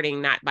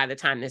recording, not by the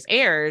time this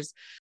airs,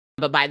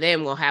 but by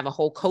then we'll have a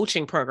whole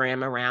coaching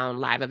program around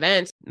live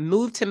events.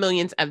 Move to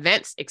Millions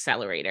Events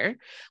Accelerator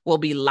will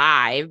be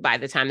live by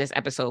the time this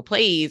episode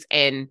plays.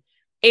 And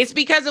it's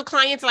because of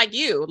clients like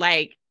you.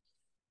 Like,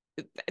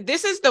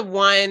 this is the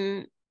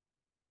one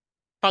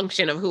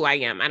function of who I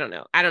am. I don't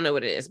know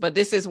what it is, but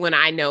this is when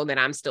I know that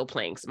I'm still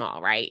playing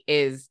small, right?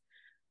 Is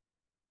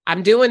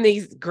I'm doing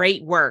these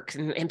great works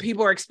and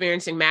people are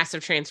experiencing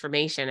massive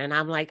transformation. And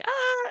I'm like,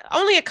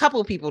 only a couple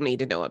of people need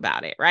to know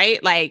about it,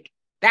 right? Like,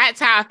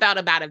 that's how I felt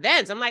about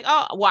events. I'm like,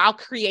 oh, well, I'll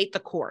create the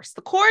course.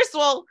 The course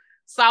will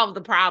solve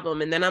the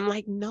problem. And then I'm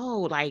like,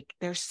 no, like,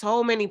 there's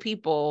so many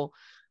people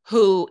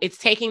who it's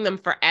taking them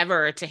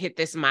forever to hit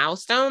this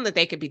milestone, that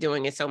they could be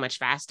doing it so much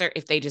faster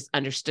if they just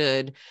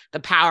understood the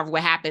power of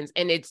what happens.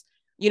 And it's,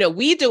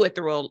 we do it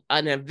through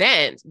an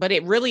event, but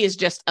it really is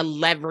just a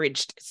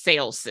leveraged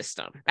sales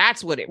system.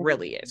 That's what it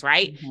really is,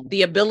 right? Mm-hmm.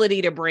 The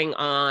ability to bring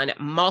on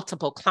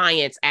multiple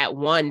clients at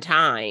one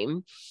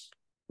time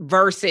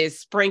versus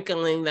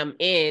sprinkling them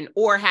in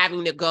or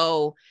having to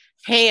go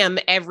ham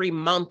every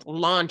month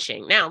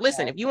launching. Now,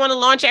 listen, if you want to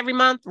launch every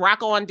month,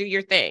 rock on, do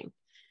your thing.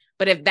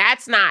 But if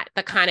that's not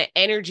the kind of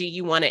energy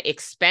you want to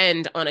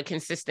expend on a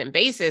consistent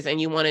basis and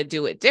you want to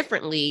do it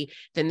differently,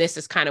 then this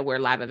is kind of where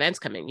live events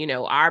come in. You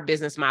know, our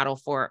business model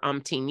for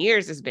umpteen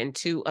years has been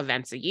 2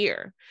 events a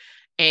year.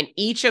 And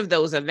each of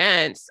those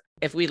events,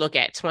 if we look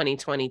at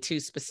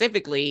 2022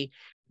 specifically,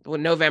 the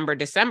November,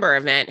 December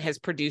event has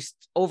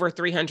produced over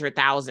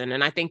 300,000.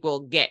 And I think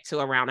we'll get to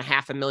around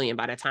 500,000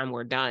 by the time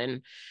we're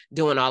done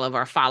doing all of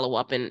our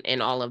follow-up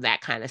and all of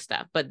that kind of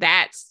stuff. But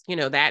that's, you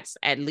know, that's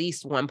at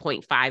least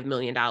 $1.5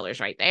 million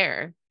right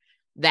there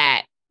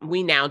that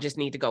we now just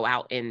need to go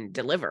out and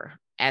deliver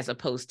as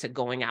opposed to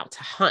going out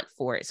to hunt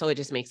for it. So it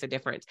just makes a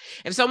difference.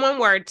 If someone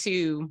were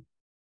to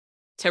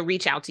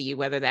reach out to you,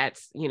 whether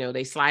that's, you know,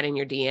 they slide in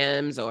your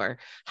DMs or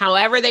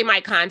however they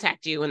might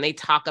contact you and they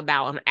talk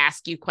about and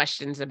ask you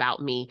questions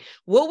about me,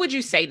 what would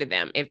you say to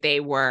them if they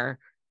were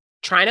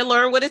trying to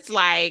learn what it's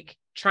like,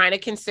 trying to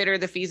consider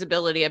the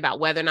feasibility about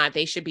whether or not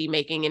they should be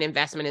making an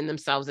investment in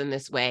themselves in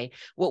this way?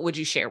 What would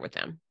you share with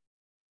them?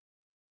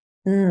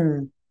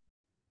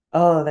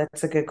 Oh,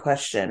 that's a good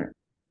question.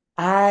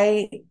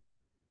 What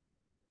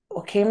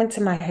came into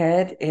my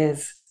head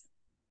is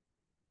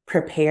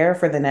prepare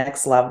for the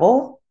next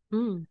level.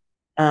 But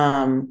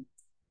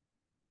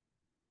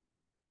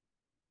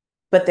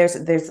there's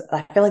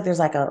I feel like there's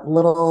like a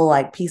little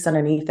like piece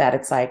underneath that.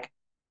 It's like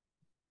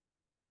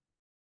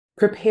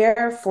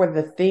prepare for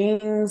the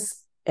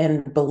things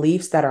and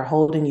beliefs that are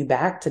holding you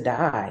back to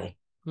die.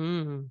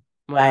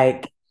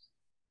 Like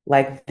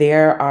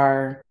there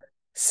are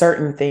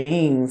certain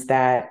things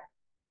that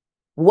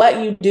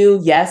what you do,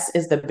 yes,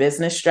 is the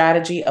business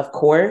strategy, of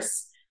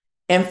course.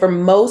 And for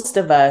most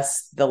of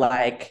us, the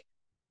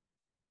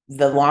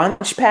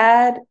launch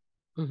pad,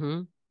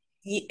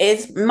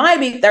 it might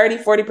be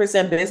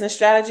 30-40% business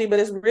strategy, but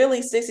it's really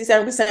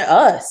 67%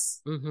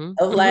 us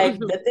of like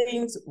the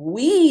things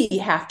we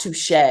have to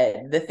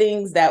shed, the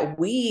things that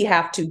we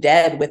have to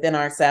dead within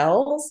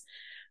ourselves.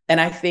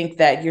 And I think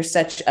that you're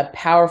such a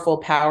powerful,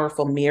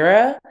 powerful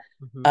mirror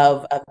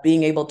of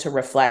being able to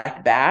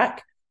reflect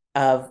back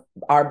of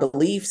our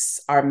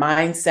beliefs, our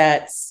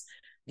mindsets,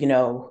 you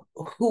know,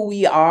 who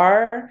we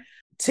are,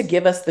 to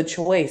give us the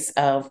choice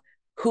of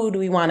who do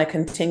we want to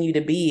continue to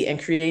be, and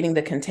creating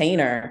the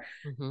container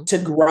to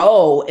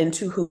grow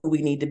into who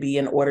we need to be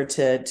in order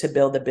to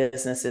build the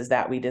businesses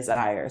that we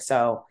desire.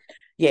 So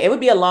yeah, it would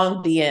be a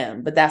long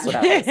DM, but that's what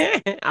I would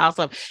say.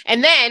 Awesome.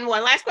 And then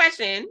one last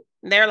question.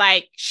 They're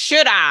like,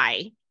 should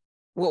I?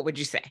 What would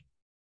you say?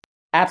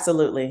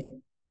 Absolutely.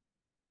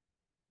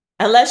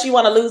 Unless you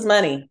want to lose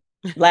money.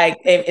 Like,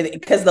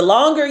 because the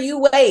longer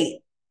you wait,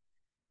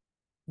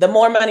 the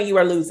more money you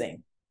are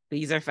losing.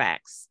 These are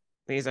facts.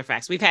 These are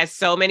facts. We've had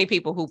so many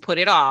people who put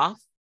it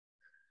off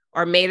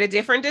or made a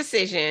different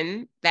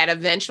decision that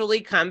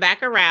eventually come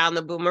back around.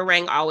 The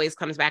boomerang always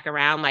comes back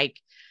around. Like,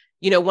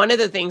 you know, one of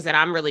the things that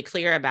I'm really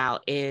clear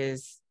about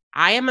is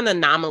I am an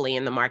anomaly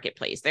in the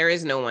marketplace. There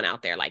is no one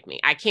out there like me.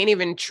 I can't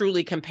even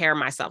truly compare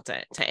myself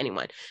to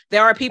anyone.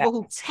 There are people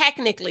who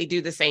technically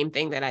do the same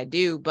thing that I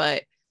do,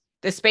 but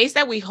the space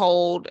that we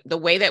hold, the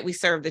way that we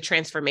serve, the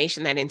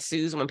transformation that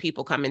ensues when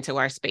people come into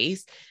our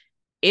space,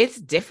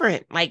 it's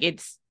different. Like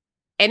it's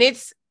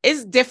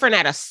different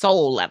at a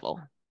soul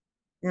level,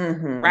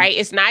 right?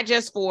 It's not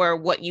just for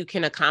what you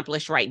can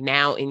accomplish right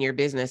now in your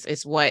business.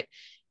 It's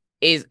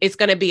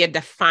going to be a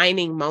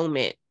defining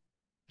moment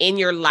in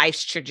your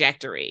life's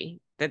trajectory,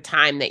 the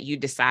time that you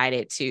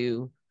decided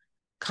to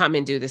come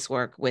and do this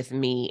work with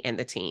me and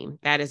the team.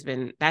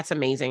 That's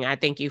amazing. I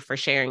thank you for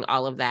sharing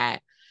all of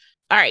that.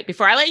 All right,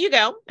 before I let you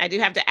go, I do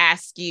have to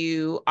ask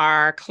you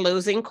our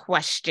closing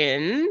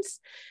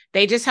questions.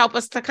 They just help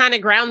us to kind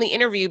of ground the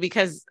interview,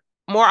 because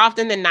more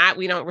often than not,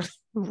 we don't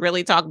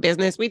really talk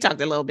business. We talked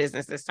a little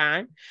business this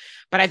time,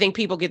 but I think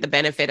people get the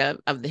benefit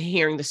of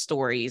hearing the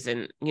stories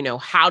and, you know,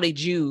 how did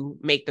you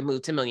make the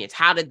move to millions?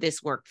 How did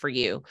this work for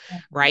you?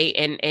 Right.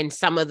 And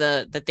some of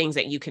the things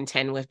that you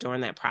contend with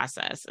during that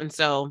process. And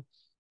so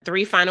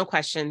 3 final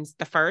questions.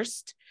 The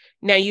first,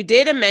 now you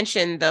did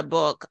mention the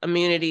book,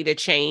 Immunity to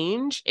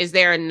Change. Is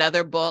there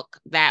another book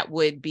that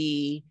would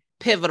be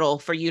pivotal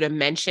for you to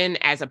mention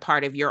as a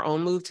part of your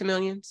own move to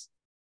millions?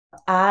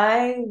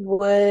 I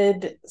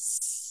would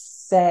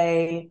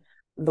say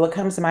what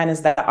comes to mind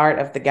is The Art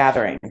of the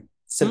Gathering.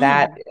 So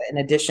that, in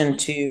addition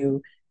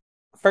to,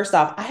 first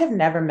off, I have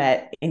never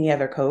met any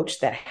other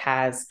coach that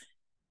has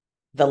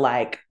the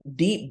like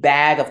deep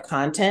bag of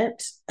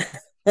content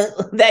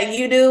that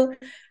you do.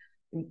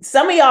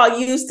 Some of y'all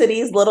used to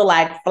these little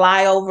like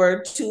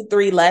flyover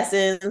 2-3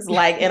 lessons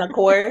like in a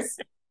course.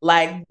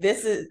 Like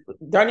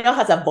Darnell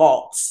has a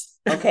vault.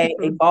 Okay,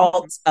 a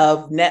vault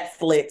of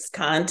Netflix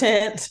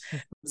content.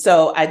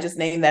 So I just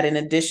named that in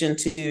addition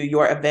to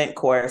your event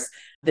course.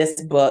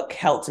 This book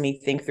helped me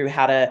think through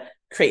how to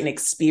create an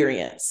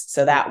experience.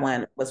 So that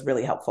one was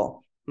really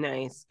helpful.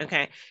 Nice.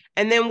 Okay.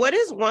 And then what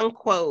is one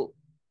quote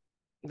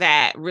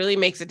that really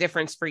makes a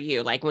difference for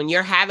you? Like when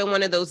you're having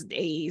one of those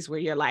days where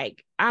you're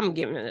like, I'm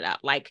giving it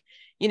up. Like,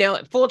 you know,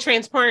 full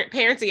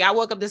transparency. I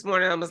woke up this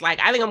morning and I was like,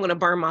 I think I'm going to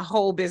burn my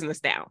whole business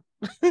down.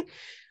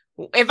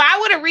 If I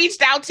would have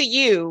reached out to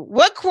you,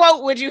 what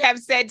quote would you have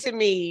said to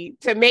me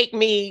to make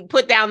me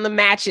put down the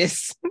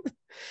matches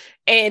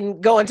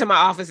and go into my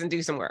office and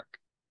do some work?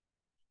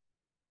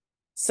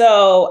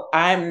 So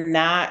I'm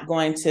not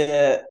going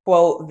to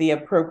quote the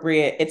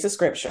appropriate, it's a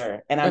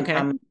scripture. And Okay.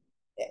 I'm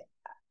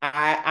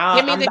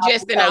Give me the about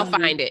gist to and I'll tell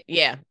you- find it.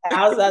 Yeah.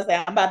 I was about to say,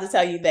 I'm about to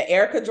tell you the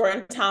Erica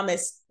Jordan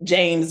Thomas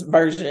James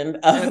version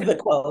of the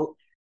quote.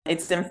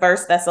 It's in 1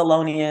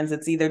 Thessalonians.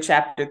 It's either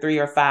chapter 3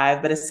 or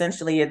 5, but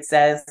essentially it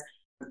says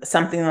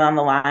something along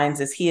the lines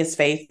is he is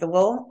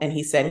faithful and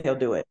he said he'll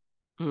do it.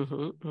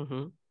 Mm-hmm,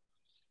 mm-hmm.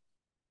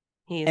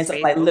 He is And so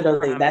faithful, like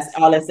literally promise. that's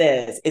all it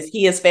says is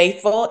he is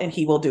faithful and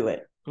he will do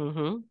it.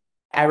 Mm-hmm.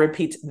 I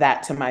repeat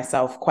that to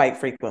myself quite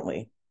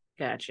frequently.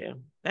 Gotcha.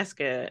 That's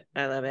good.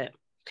 I love it.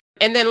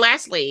 And then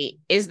lastly,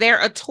 is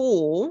there a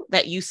tool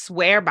that you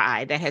swear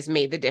by that has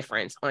made the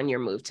difference on your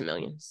move to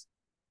millions?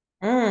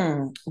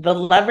 The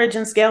leverage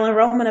and scale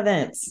enrollment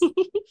events.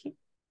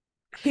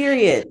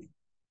 Period.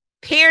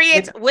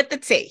 With the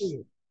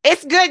T.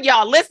 It's good,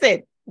 y'all.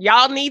 Listen,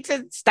 y'all need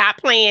to stop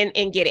playing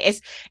and get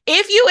it.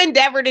 If you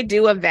endeavor to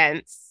do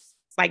events,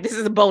 like this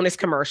is a bonus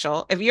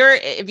commercial. If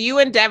you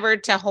endeavor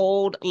to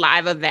hold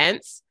live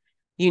events,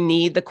 you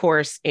need the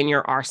course in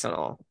your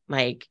arsenal.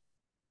 Like,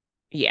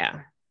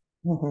 yeah,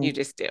 you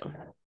just do.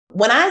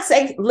 When I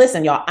say,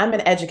 listen, y'all, I'm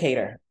an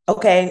educator.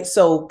 Okay.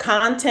 So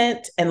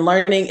content and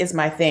learning is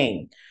my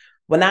thing.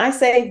 When I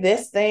say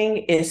this thing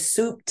is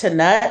soup to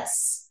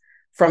nuts,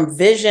 from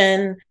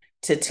vision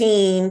to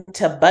team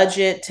to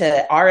budget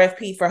to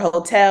RFP for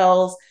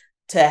hotels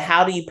to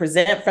how do you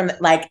present from,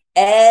 like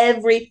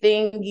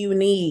everything you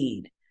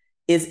need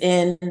is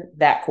in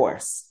that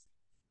course.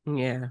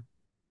 Yeah,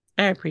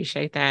 I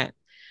appreciate that.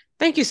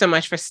 Thank you so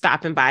much for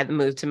stopping by the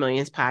Move to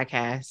Millions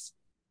podcast.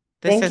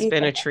 This has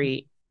been a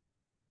treat.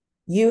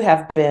 You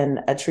have been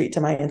a treat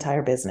to my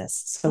entire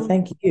business. So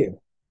thank you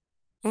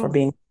for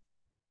being.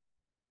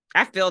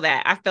 I feel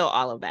that. I feel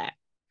all of that.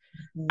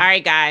 All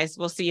right, guys.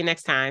 We'll see you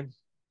next time.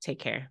 Take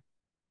care.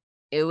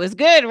 It was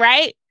good,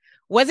 right?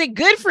 Was it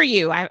good for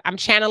you? I'm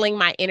channeling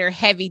my inner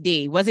Heavy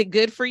D. Was it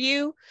good for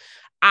you?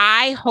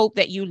 I hope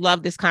that you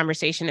love this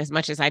conversation as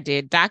much as I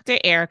did. Dr.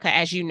 Erica,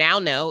 as you now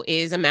know,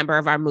 is a member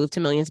of our Move to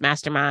Millions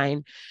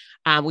Mastermind.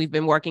 We've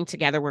been working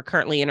together. We're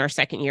currently in our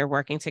second year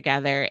working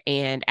together.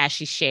 And as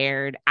she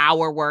shared,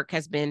 our work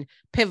has been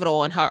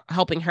pivotal in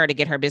helping her to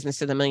get her business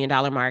to the $1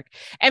 million mark.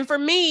 And for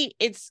me,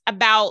 it's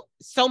about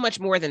so much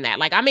more than that.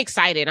 Like, I'm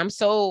excited. I'm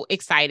so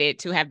excited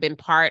to have been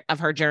part of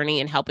her journey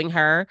and helping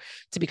her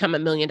to become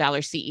 $1 million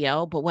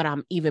CEO. But what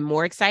I'm even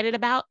more excited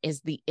about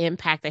is the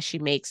impact that she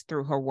makes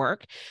through her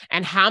work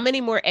and how many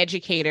more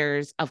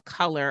educators of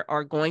color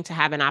are going to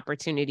have an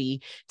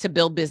opportunity to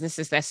build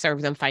businesses that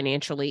serve them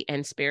financially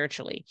and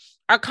spiritually.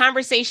 Our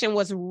conversation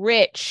was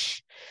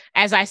rich.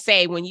 As I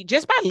say, when you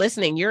just by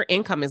listening, your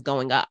income is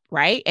going up,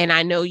 right? And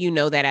I know you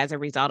know that as a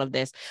result of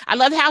this. I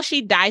love how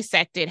she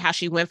dissected how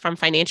she went from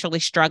financially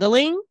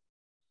struggling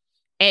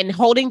and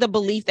holding the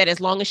belief that as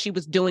long as she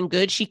was doing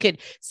good, she could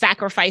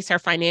sacrifice her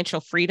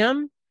financial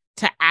freedom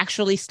to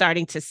actually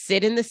starting to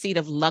sit in the seat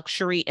of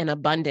luxury and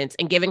abundance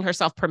and giving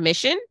herself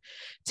permission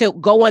to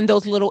go on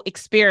those little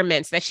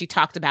experiments that she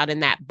talked about in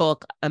that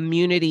book,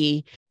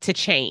 Immunity to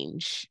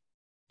Change.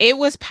 It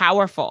was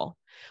powerful.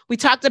 We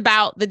talked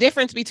about the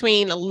difference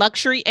between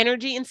luxury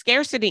energy and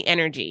scarcity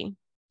energy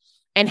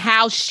and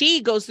how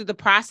she goes through the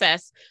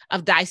process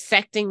of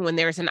dissecting when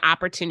there's an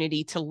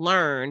opportunity to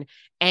learn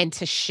and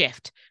to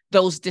shift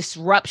those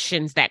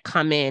disruptions that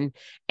come in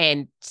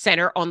and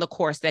center on the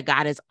course that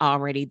God has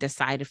already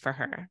decided for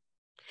her.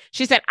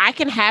 She said, I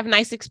can have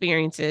nice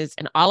experiences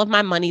and all of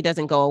my money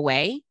doesn't go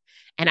away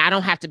and I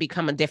don't have to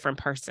become a different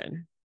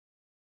person.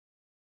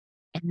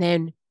 And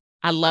then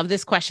I love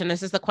this question.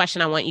 This is the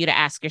question I want you to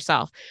ask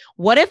yourself.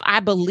 What if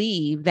I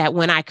believe that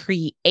when I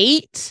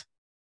create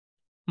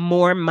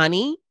more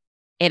money,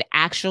 it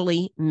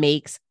actually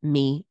makes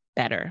me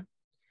better?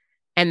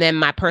 And then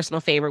my personal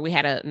favorite, we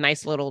had a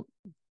nice little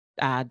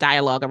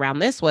dialogue around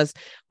this, was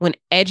when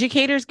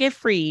educators get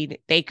freed,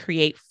 they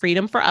create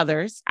freedom for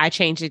others. I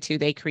changed it to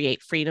they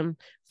create freedom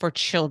for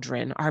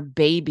children, our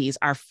babies,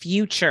 our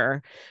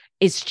future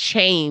is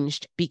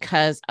changed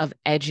because of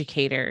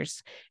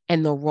educators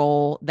and the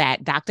role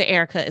that Dr.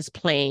 Erica is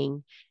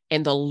playing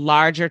in the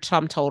larger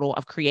sum total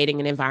of creating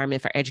an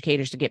environment for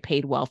educators to get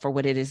paid well for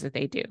what it is that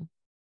they do.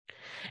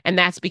 And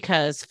that's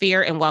because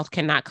fear and wealth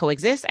cannot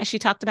coexist, as she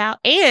talked about,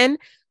 and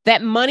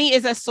that money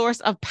is a source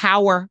of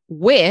power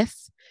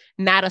with,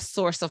 not a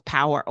source of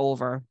power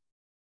over.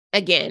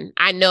 Again,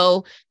 I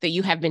know that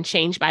you have been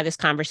changed by this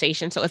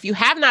conversation. So if you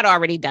have not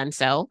already done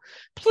so,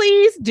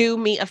 please do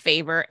me a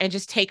favor and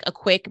just take a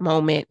quick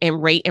moment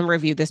and rate and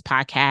review this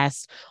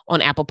podcast on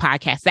Apple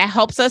Podcasts. That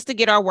helps us to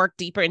get our work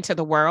deeper into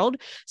the world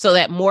so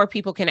that more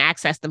people can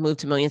access the Move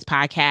to Millions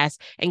podcast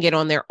and get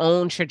on their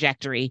own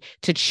trajectory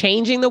to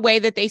changing the way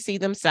that they see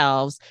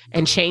themselves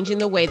and changing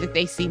the way that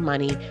they see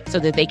money so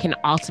that they can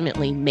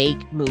ultimately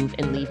make, move,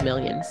 and leave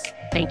millions.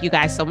 Thank you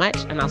guys so much,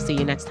 and I'll see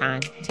you next time.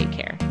 Take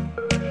care.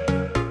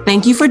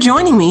 Thank you for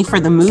joining me for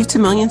the Move to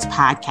Millions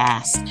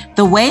podcast.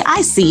 The way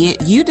I see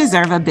it, you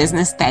deserve a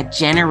business that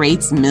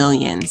generates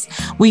millions.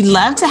 We'd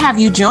love to have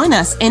you join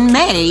us in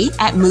May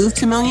at Move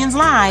to Millions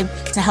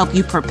Live to help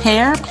you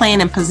prepare,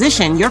 plan, and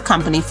position your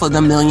company for the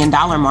 $1 million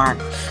mark.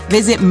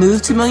 Visit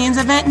Move to Millions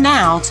event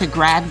now to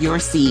grab your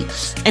seat.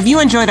 If you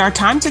enjoyed our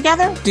time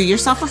together, do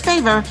yourself a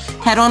favor,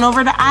 head on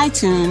over to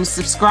iTunes,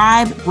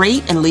 subscribe,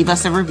 rate, and leave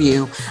us a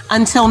review.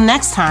 Until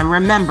next time,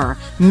 remember,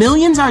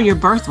 millions are your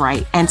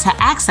birthright, and to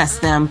access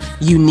them,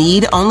 you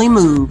need only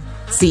move.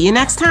 See you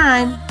next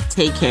time.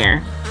 Take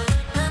care.